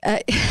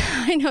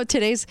 I know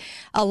today's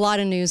a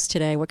lot of news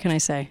today. What can I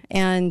say?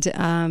 And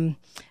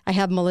I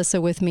have Melissa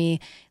with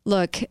me.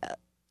 Look,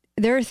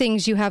 there are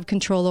things you have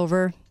control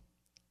over,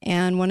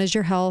 and one is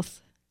your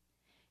health.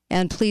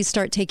 And please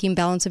start taking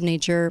Balance of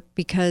Nature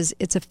because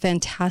it's a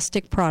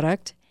fantastic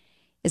product.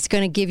 It's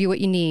going to give you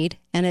what you need,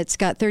 and it's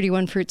got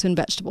 31 fruits and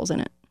vegetables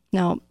in it.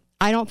 Now,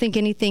 I don't think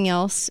anything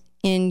else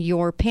in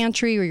your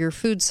pantry or your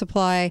food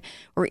supply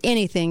or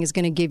anything is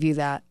going to give you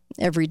that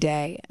every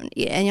day.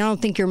 And I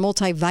don't think your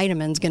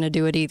multivitamin is going to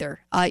do it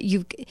either.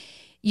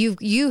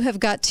 You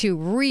have got to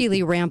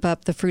really ramp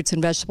up the fruits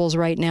and vegetables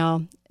right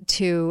now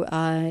to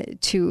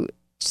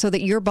so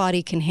that your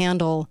body can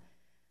handle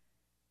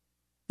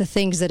the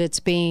things that it's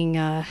being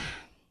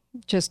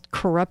just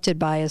corrupted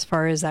by as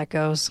far as that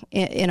goes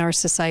in our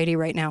society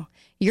right now.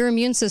 Your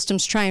immune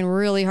system's trying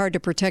really hard to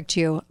protect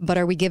you, but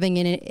are we giving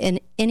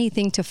it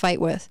anything to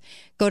fight with?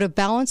 Go to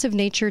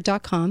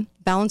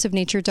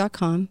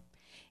balanceofnature.com,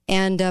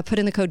 and put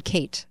in the code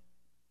KATE.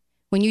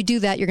 When you do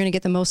that, you're going to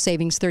get the most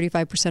savings,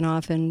 35%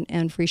 off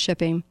and free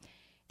shipping.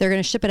 They're going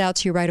to ship it out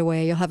to you right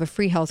away. You'll have a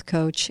free health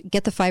coach.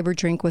 Get the fiber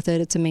drink with it.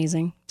 It's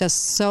amazing. Does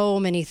so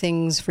many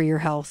things for your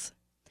health.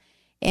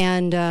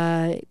 And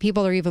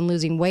people are even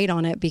losing weight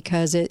on it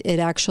because it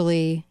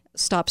actually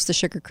stops the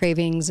sugar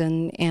cravings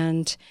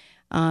and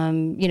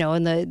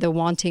the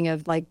wanting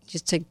of like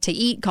just to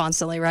eat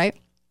constantly, right?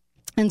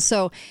 And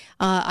so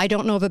I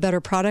don't know of a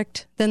better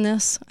product than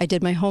this. I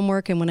did my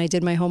homework, and when I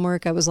did my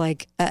homework, I was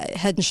like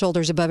head and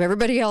shoulders above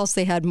everybody else.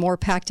 They had more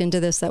packed into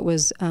this that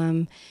was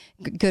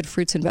good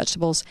fruits and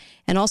vegetables.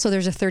 And also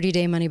there's a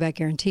 30-day money-back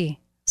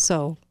guarantee.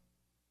 So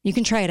you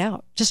can try it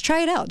out. Just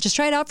try it out. Just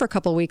try it out for a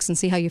couple of weeks and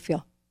see how you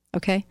feel.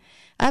 Okay?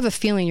 I have a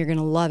feeling you're going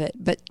to love it,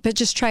 but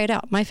just try it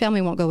out. My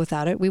family won't go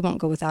without it. We won't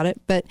go without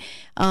it, but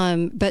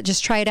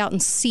just try it out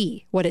and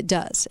see what it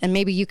does. And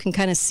maybe you can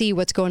kind of see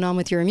what's going on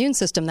with your immune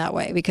system that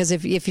way, because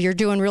if you're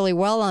doing really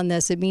well on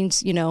this, it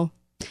means, your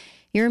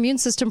immune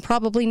system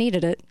probably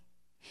needed it.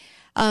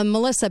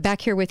 Melissa, back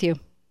here with you.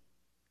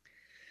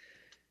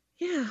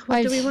 Yeah.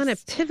 Well, do we want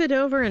to pivot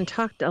over and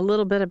talk a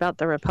little bit about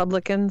the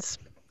Republicans?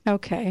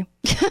 Okay.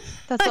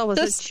 That's always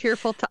a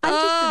cheerful time.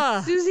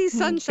 I'm just in Susie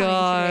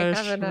Sunshine today,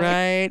 haven't I?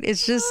 Right.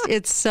 It's just,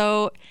 it's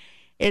so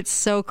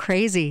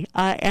crazy.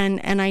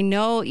 And I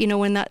know,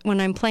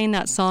 when I'm playing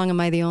that song, Am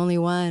I the Only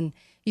One?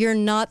 You're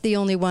not the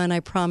only one.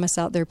 I promise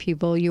out there,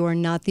 people, you are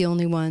not the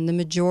only one. The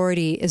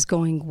majority is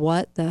going,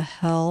 what the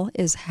hell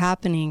is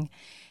happening?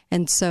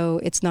 And so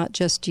it's not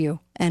just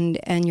you, and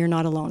you're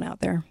not alone out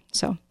there.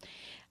 So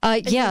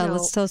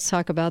let's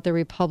talk about the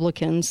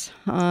Republicans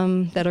that are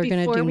going to do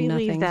nothing. Before we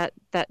leave that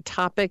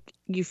topic,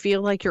 you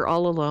feel like you're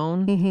all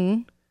alone. Mm-hmm.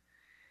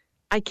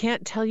 I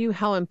can't tell you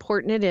how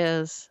important it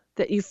is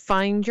that you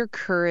find your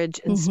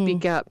courage and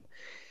speak up.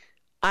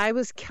 I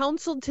was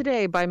counseled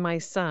today by my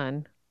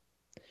son.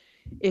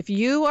 If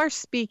you are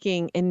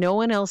speaking and no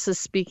one else is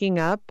speaking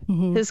up,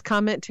 his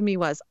comment to me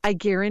was, I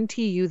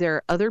guarantee you there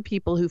are other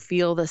people who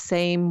feel the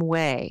same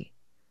way.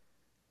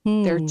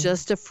 They're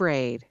just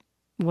afraid.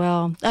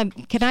 Well,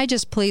 can I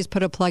just please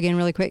put a plug in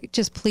really quick?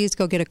 Just please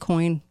go get a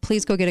coin.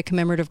 Please go get a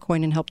commemorative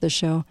coin and help this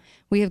show.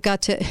 We have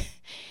got to,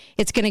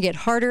 it's going to get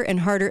harder and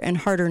harder and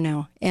harder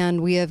now.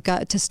 And we have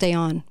got to stay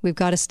on. We've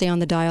got to stay on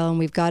the dial, and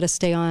we've got to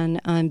stay on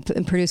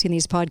producing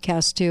these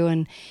podcasts too.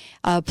 And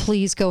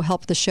please go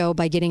help the show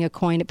by getting a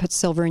coin. It puts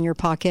silver in your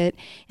pocket,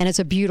 and it's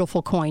a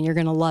beautiful coin. You're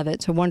going to love it.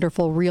 It's a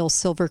wonderful, real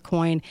silver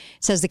coin. It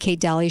says The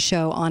Kate Daly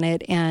Show on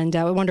it, and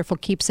a wonderful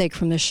keepsake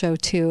from this show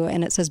too.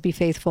 And it says, be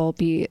faithful,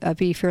 be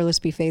fearless,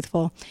 be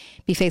faithful,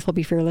 be faithful,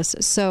 be fearless.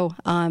 So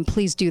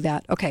please do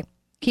that. Okay,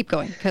 keep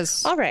going.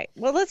 All right.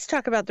 Well, let's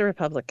talk about the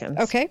Republicans.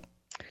 Okay.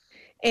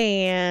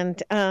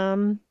 And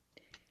the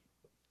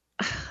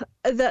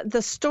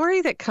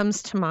story that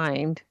comes to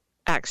mind,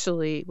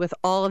 actually, with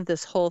all of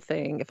this whole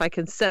thing, if I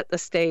can set the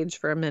stage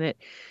for a minute,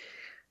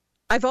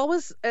 I've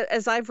always,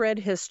 as I've read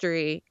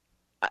history,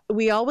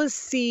 we always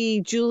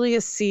see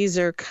Julius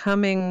Caesar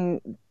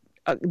coming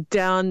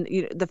down,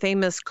 the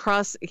famous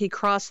he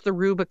crossed the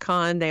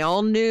Rubicon. They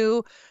all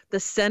knew, the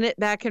Senate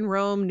back in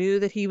Rome knew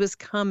that he was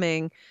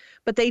coming,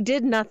 but they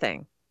did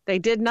nothing. They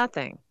did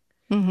nothing.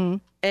 Mm-hmm.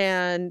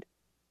 And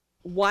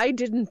why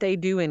didn't they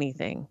do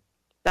anything?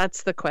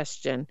 That's the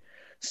question.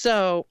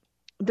 So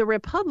the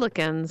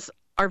Republicans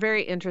are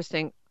very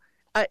interesting.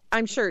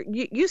 I'm sure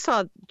you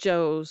saw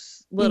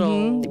Joe's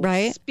little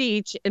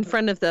speech in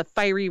front of the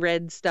fiery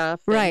red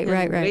stuff. Right.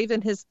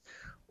 Waving his,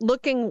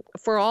 looking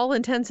for all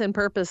intents and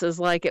purposes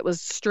like it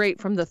was straight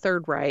from the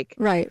Third Reich.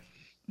 Right.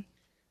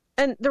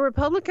 And the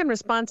Republican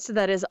response to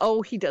that is,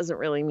 oh, he doesn't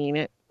really mean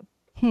it.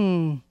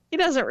 He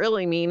doesn't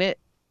really mean it.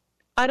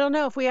 I don't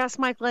know. If we asked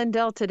Mike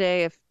Lindell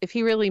today if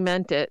he really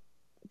meant it,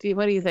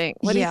 what do you think?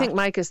 What do you think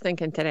Mike is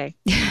thinking today?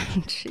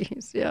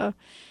 Jeez, yeah.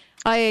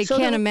 I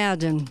can't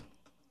imagine.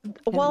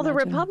 The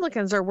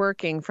Republicans are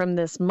working from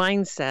this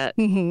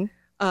mindset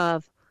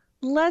of,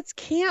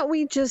 can't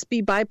we just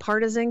be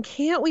bipartisan?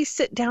 Can't we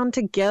sit down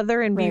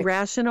together and be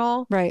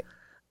rational? Right.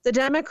 The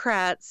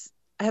Democrats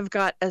have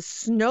got a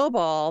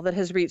snowball that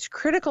has reached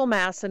critical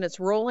mass and it's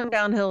rolling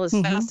downhill as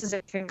fast as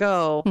it can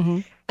go.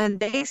 And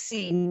they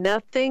see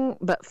nothing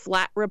but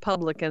flat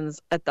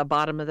Republicans at the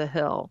bottom of the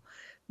hill.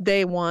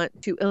 They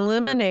want to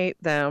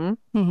eliminate them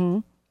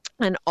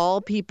and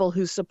all people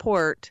who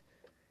support.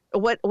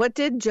 What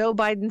did Joe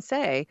Biden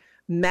say?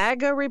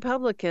 MAGA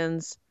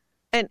Republicans,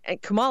 and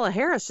Kamala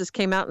Harris just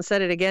came out and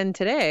said it again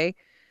today,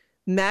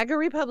 MAGA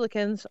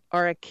Republicans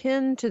are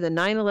akin to the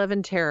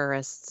 9/11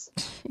 terrorists.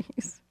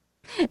 Jeez.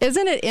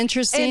 Isn't it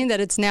interesting that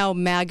it's now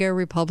MAGA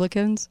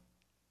Republicans?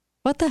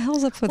 What the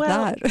hell's up with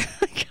that?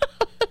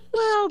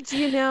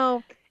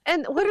 Well,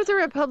 and what are the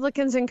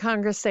Republicans in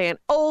Congress saying?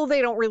 Oh,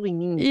 they don't really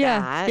mean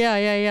that.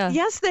 Yeah.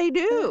 Yes, they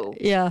do.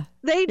 Yeah.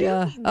 They do.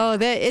 Yeah. Oh,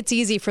 it's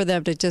easy for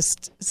them to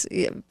just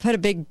put a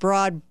big,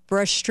 broad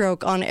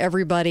brushstroke on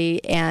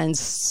everybody and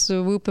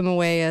swoop them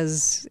away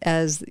as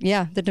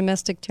the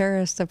domestic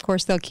terrorists. Of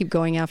course, they'll keep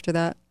going after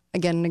that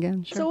again and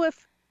again. Sure. So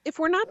if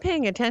we're not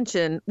paying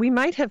attention, we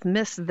might have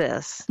missed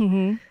this,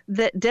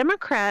 that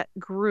Democrat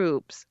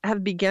groups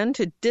have begun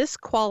to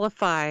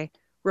disqualify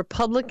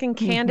Republican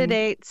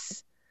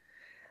candidates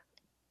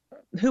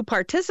who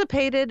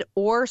participated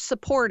or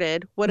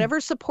supported, whatever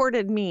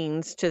supported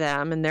means to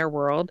them in their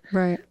world,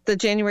 the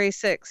January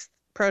 6th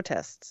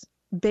protests,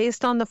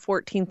 based on the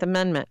 14th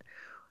Amendment.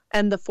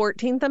 And the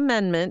 14th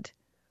Amendment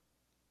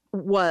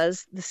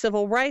was the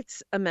Civil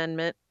Rights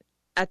Amendment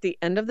at the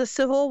end of the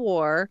Civil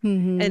War,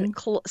 and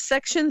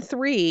Section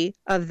 3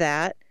 of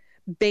that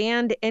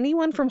banned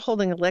anyone from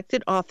holding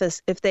elected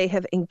office if they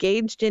have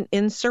engaged in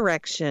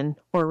insurrection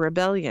or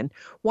rebellion.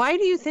 Why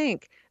do you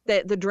think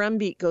that the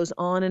drumbeat goes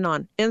on and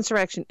on?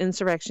 Insurrection,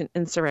 insurrection,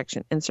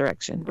 insurrection,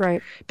 insurrection.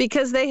 Right.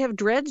 Because they have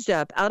dredged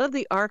up out of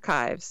the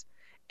archives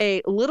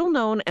a little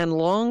known and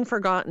long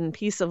forgotten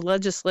piece of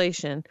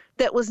legislation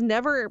that was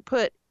never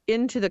put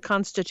into the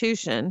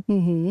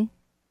Constitution.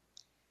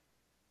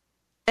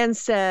 And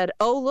said,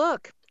 "Oh,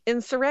 look,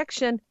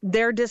 insurrection,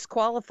 they're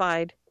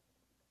disqualified.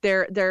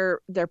 They're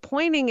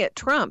pointing at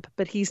Trump,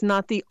 but he's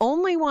not the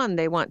only one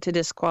they want to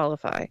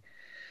disqualify."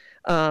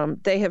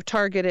 They have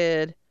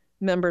targeted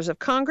members of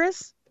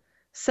Congress,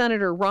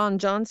 Senator Ron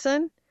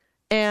Johnson,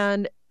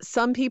 and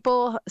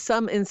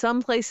in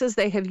some places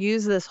they have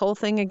used this whole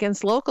thing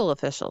against local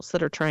officials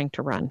that are trying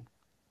to run.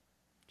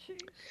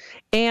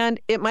 And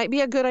it might be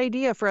a good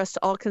idea for us to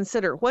all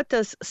consider, what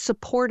does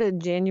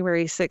supported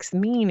January 6th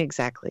mean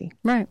exactly?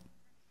 Right.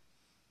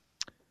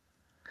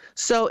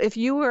 So if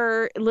you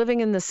were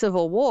living in the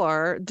Civil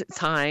War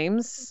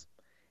times,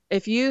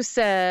 if you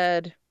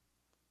said,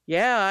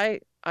 yeah,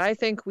 I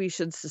think we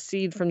should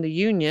secede from the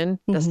Union,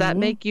 does that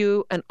make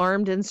you an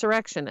armed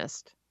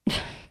insurrectionist?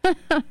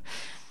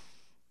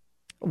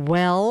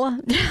 Well,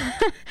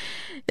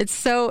 it's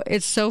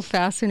so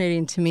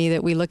fascinating to me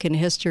that we look in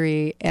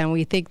history and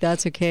we think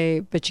that's okay,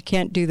 but you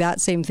can't do that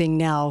same thing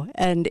now.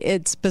 And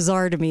it's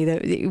bizarre to me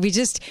that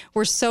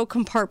we're so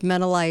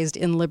compartmentalized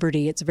in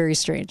liberty. It's very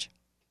strange.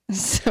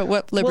 So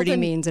what liberty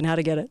means and how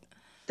to get it.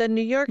 The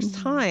New York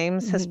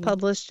Times has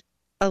published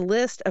a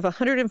list of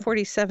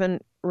 147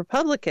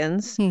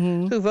 Republicans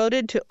who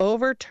voted to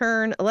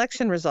overturn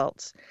election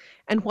results.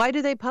 And why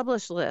do they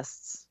publish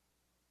lists?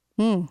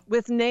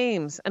 With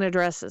names and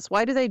addresses.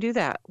 Why do they do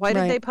that? Why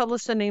do they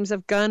publish the names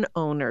of gun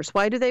owners?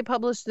 Why do they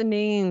publish the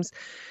names?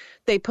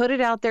 They put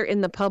it out there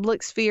in the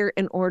public sphere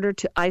in order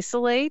to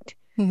isolate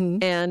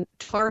and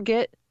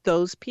target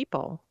those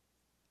people.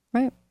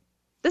 Right.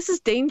 This is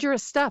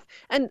dangerous stuff.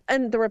 And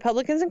the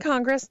Republicans in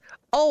Congress,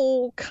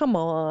 oh, come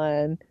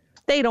on.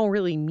 They don't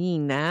really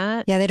mean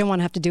that. Yeah, they don't want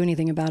to have to do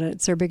anything about it.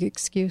 It's their big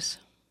excuse.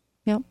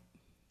 Yep.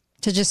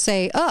 To just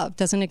say, oh, it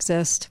doesn't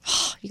exist.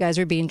 You guys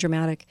are being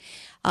dramatic.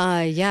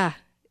 Yeah,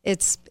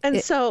 it's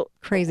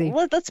crazy.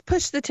 Let's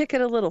push the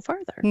ticket a little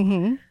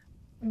farther.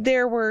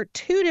 There were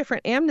 2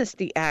 different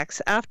amnesty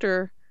acts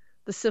after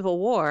the Civil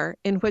War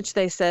in which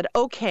they said,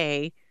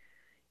 okay,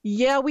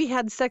 yeah, we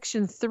had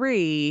Section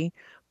 3,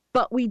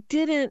 but we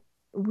didn't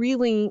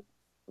really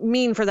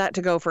mean for that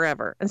to go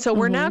forever. And so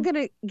we're now going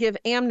to give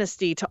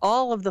amnesty to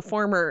all of the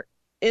former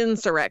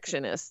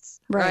insurrectionists,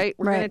 right?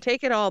 We're going to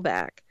take it all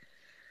back.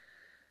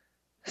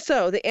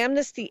 So the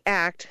Amnesty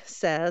Act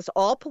says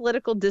all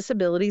political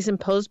disabilities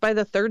imposed by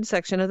the 3rd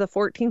section of the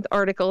 14th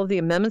article of the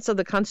amendments of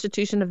the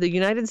Constitution of the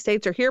United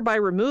States are hereby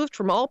removed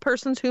from all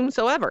persons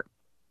whomsoever.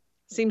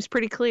 Seems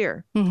pretty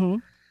clear.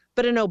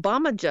 But an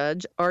Obama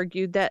judge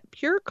argued that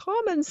pure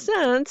common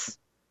sense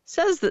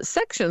says that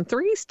Section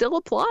 3 still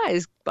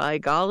applies, by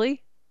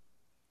golly.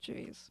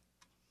 Jeez.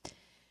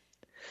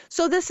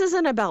 So this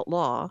isn't about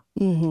law.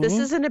 This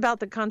isn't about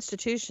the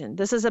Constitution.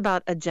 This is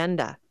about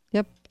agenda.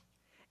 Yep.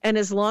 And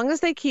as long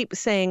as they keep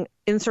saying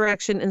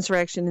insurrection,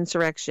 insurrection,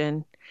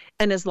 insurrection,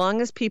 and as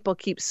long as people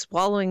keep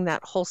swallowing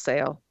that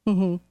wholesale,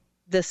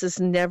 this is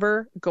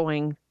never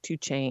going to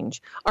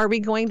change. Are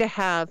we going to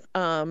have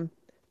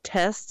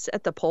tests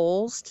at the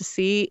polls to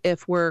see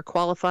if we're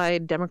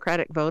qualified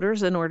Democratic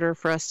voters in order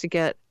for us to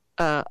get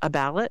a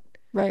ballot?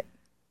 Right.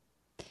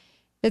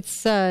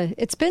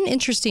 It's been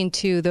interesting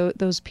too.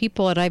 Those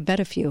people, and I've met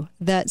a few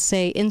that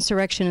say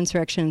insurrection,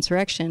 insurrection,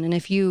 insurrection, and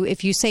if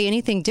you say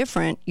anything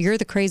different, you're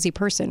the crazy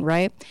person,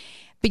 right?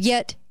 But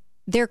yet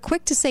they're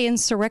quick to say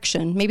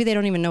insurrection. Maybe they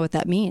don't even know what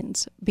that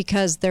means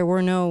because there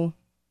were no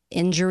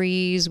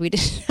injuries. We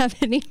didn't have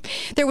any.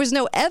 There was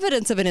no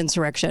evidence of an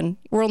insurrection.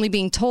 We're only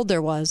being told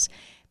there was.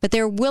 But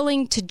they're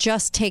willing to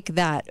just take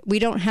that. We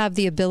don't have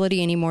the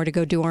ability anymore to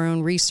go do our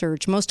own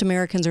research. Most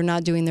Americans are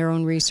not doing their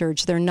own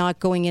research. They're not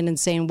going in and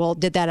saying, well,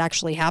 did that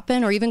actually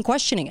happen? Or even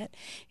questioning it.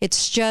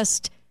 It's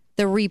just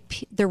the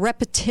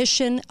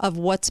repetition of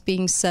what's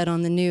being said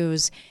on the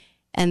news.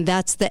 And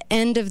that's the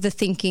end of the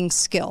thinking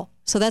skill.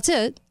 So that's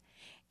it.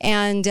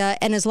 And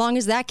as long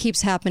as that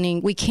keeps happening,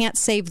 we can't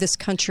save this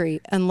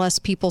country unless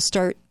people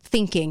start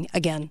thinking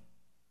again.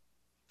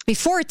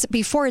 Before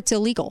it's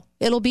illegal.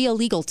 It'll be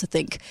illegal to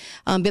think.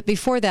 But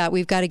before that,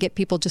 we've got to get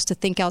people just to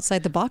think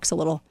outside the box a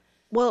little.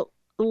 Well,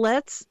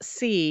 let's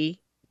see.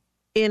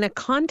 In a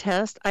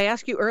contest, I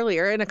asked you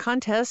earlier, in a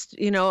contest,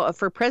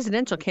 for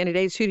presidential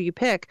candidates, who do you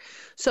pick?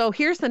 So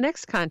here's the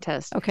next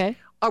contest. Okay.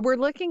 We're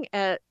looking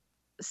at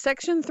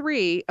Section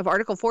 3 of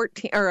Article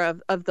 14, or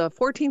of the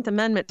 14th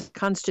Amendment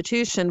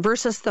Constitution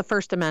versus the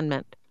First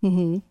Amendment.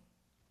 Mm-hmm.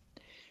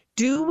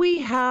 Do we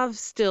have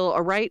still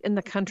a right in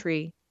the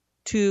country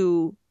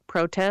to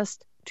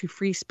protest, to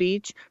free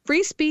speech?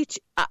 Free speech,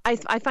 I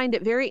find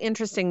it very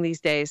interesting these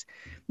days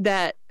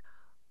that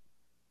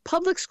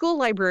public school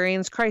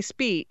librarians cry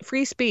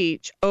free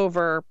speech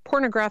over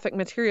pornographic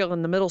material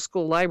in the middle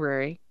school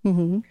library.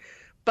 Mm-hmm.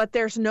 But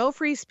there's no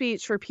free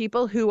speech for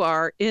people who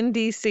are in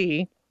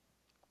D.C.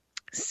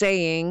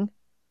 saying,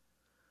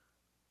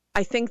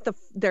 I think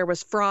there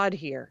was fraud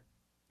here.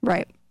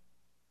 Right.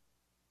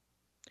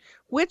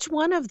 Which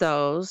one of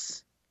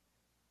those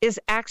is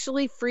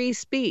actually free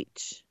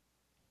speech?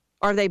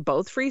 Are they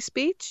both free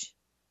speech?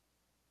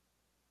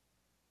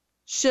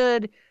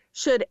 Should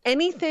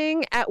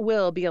anything at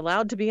will be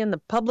allowed to be in the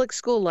public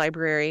school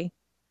library?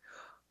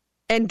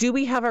 And do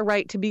we have a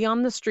right to be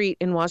on the street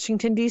in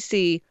Washington,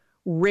 D.C.,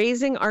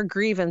 raising our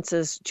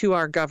grievances to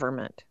our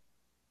government?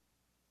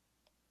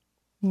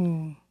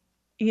 Hmm.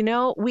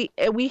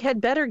 We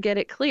had better get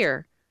it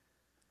clear.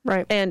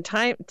 Right. And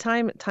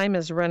time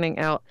is running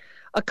out.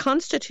 A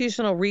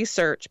constitutional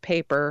research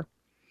paper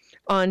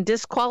on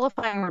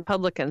disqualifying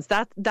Republicans,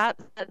 that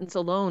sentence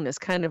alone is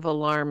kind of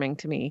alarming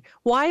to me.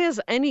 Why is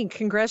any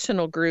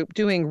congressional group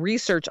doing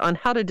research on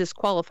how to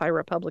disqualify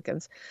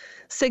Republicans?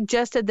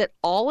 Suggested that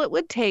all it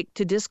would take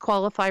to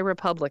disqualify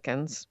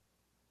Republicans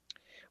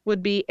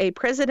would be a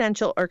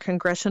presidential or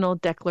congressional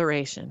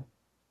declaration.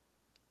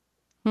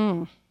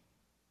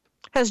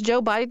 Has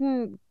Joe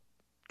Biden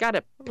got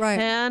a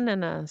pen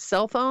and a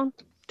cell phone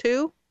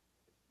too?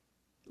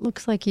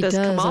 Looks like he does.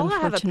 Does Kamala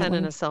have a pen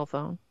and a cell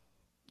phone?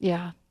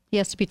 Yeah. He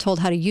has to be told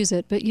how to use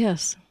it, but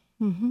yes.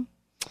 Mm-hmm.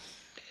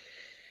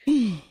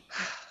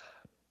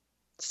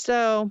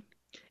 So,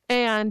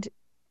 and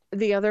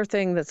the other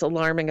thing that's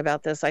alarming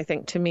about this, I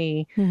think, to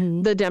me,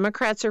 the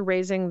Democrats are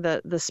raising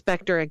the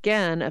specter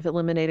again of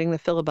eliminating the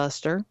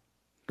filibuster.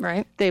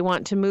 Right. They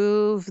want to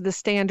move the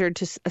standard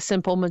to a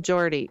simple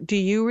majority. Do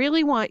you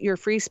really want your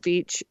free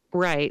speech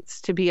rights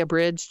to be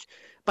abridged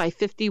by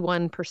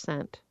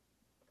 51%?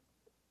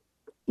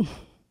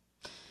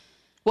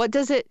 What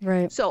does it?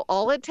 Right. So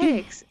all it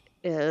takes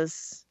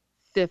is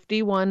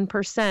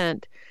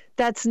 51%.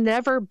 That's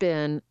never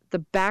been the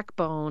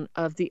backbone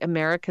of the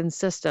American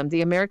system.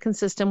 The American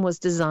system was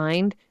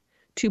designed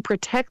to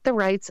protect the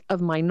rights of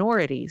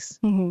minorities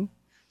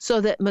so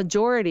that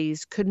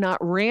majorities could not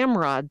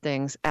ramrod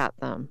things at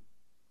them.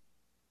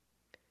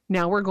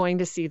 Now we're going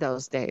to see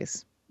those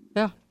days.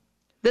 Yeah.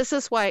 This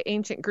is why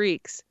ancient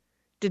Greeks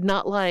did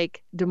not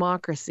like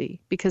democracy,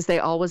 because they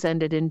always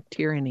ended in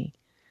tyranny.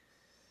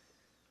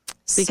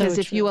 Because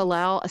if you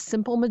allow a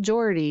simple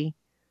majority,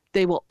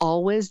 they will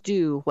always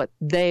do what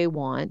they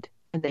want,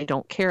 and they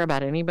don't care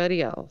about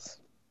anybody else.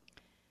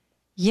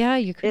 Yeah,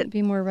 you couldn't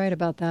be more right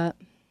about that.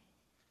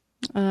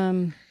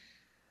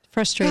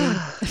 Frustrating.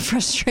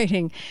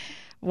 Frustrating.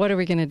 What are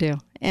we going to do?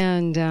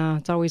 And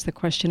it's always the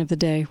question of the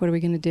day. What are we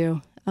going to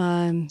do?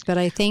 But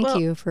I thank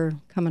you for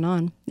coming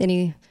on.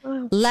 Any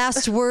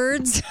last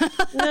words?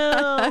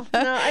 No.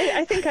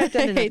 I think I've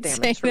done enough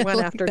damage for one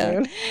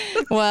afternoon.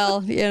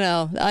 Well,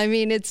 I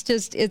mean,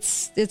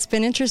 it's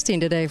been interesting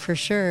today for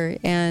sure.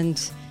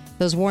 And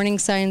those warning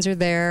signs are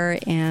there,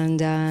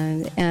 and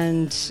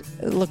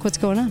look what's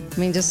going on. I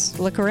mean, just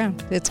look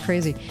around. It's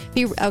crazy.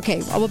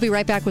 Okay, we'll be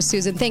right back with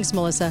Susan. Thanks,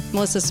 Melissa.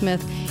 Melissa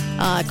Smith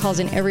calls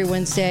in every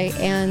Wednesday,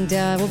 and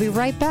we'll be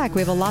right back.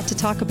 We have a lot to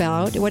talk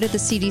about. What did the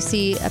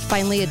CDC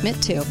finally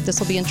admit to? This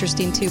will be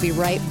interesting, too. Be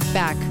right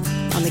back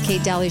on the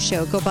Kate Daly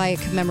Show. Go buy a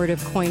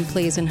commemorative coin,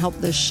 please, and help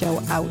this show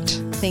out.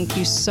 Thank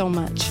you so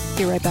much.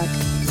 Be right back.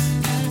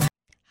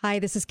 Hi,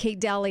 this is Kate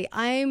Daly.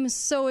 I'm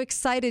so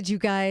excited, you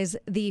guys.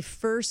 The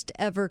first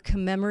ever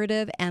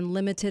commemorative and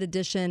limited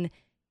edition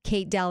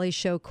Kate Daly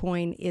Show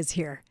coin is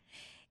here.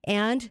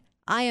 And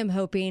I am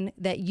hoping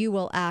that you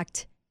will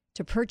act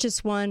to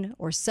purchase one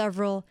or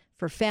several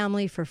for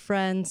family, for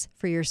friends,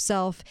 for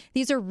yourself.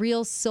 These are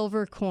real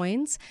silver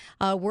coins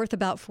worth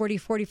about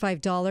 $40,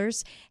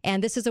 $45.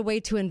 And this is a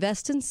way to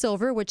invest in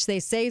silver, which they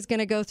say is going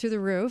to go through the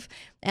roof,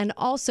 and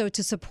also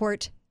to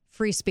support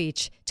free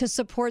speech, to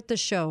support the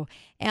show.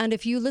 And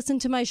if you listen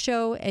to my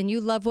show and you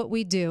love what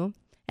we do,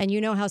 and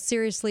you know how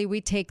seriously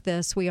we take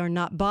this, we are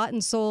not bought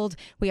and sold.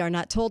 We are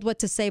not told what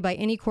to say by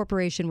any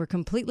corporation. We're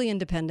completely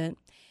independent.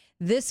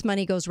 This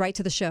money goes right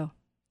to the show.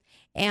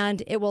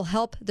 And it will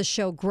help the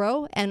show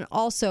grow and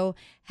also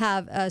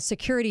have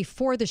security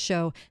for the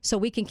show so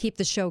we can keep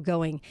the show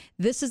going.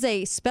 This is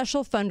a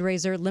special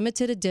fundraiser,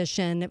 limited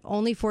edition,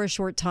 only for a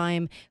short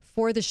time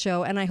for the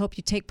show, and I hope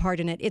you take part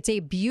in it. It's a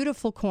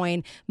beautiful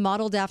coin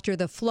modeled after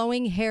the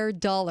flowing hair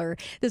dollar.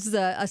 This is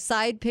a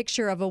side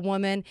picture of a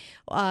woman,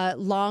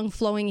 long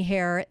flowing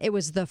hair. It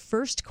was the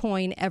first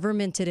coin ever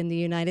minted in the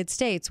United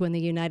States when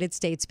the United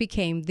States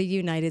became the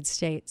United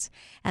States.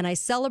 And I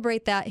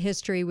celebrate that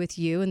history with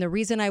you. And the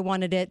reason I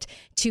wanted it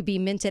to be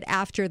minted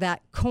after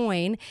that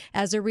coin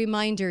as a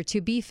reminder to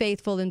be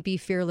faithful and be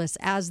fearless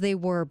as they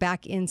were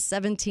back in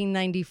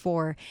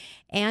 1794,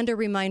 and a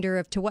reminder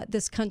of to what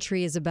this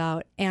country is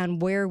about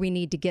and where we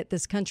need to get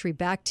this country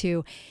back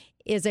to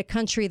is a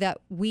country that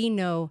we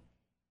know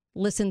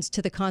listens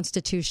to the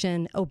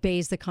Constitution,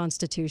 obeys the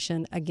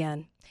Constitution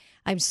again.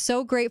 I'm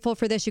so grateful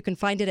for this. You can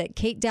find it at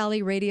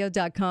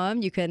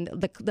katedalleyradio.com.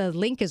 The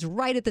link is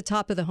right at the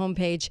top of the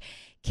homepage,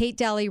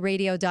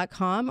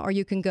 katedalleyradio.com, or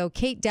you can go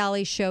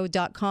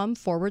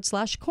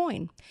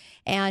katedalleyshow.com/coin.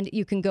 And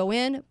you can go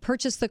in,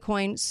 purchase the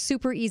coin,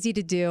 super easy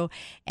to do.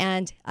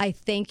 And I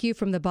thank you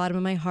from the bottom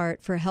of my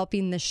heart for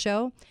helping this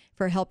show,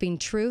 for helping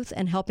truth,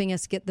 and helping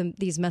us get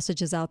these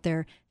messages out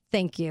there.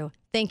 Thank you.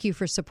 Thank you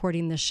for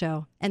supporting this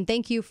show. And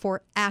thank you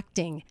for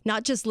acting,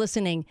 not just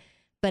listening,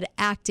 but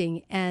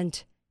acting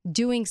and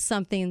doing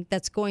something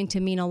that's going to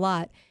mean a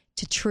lot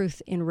to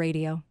truth in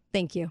radio.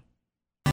 Thank you.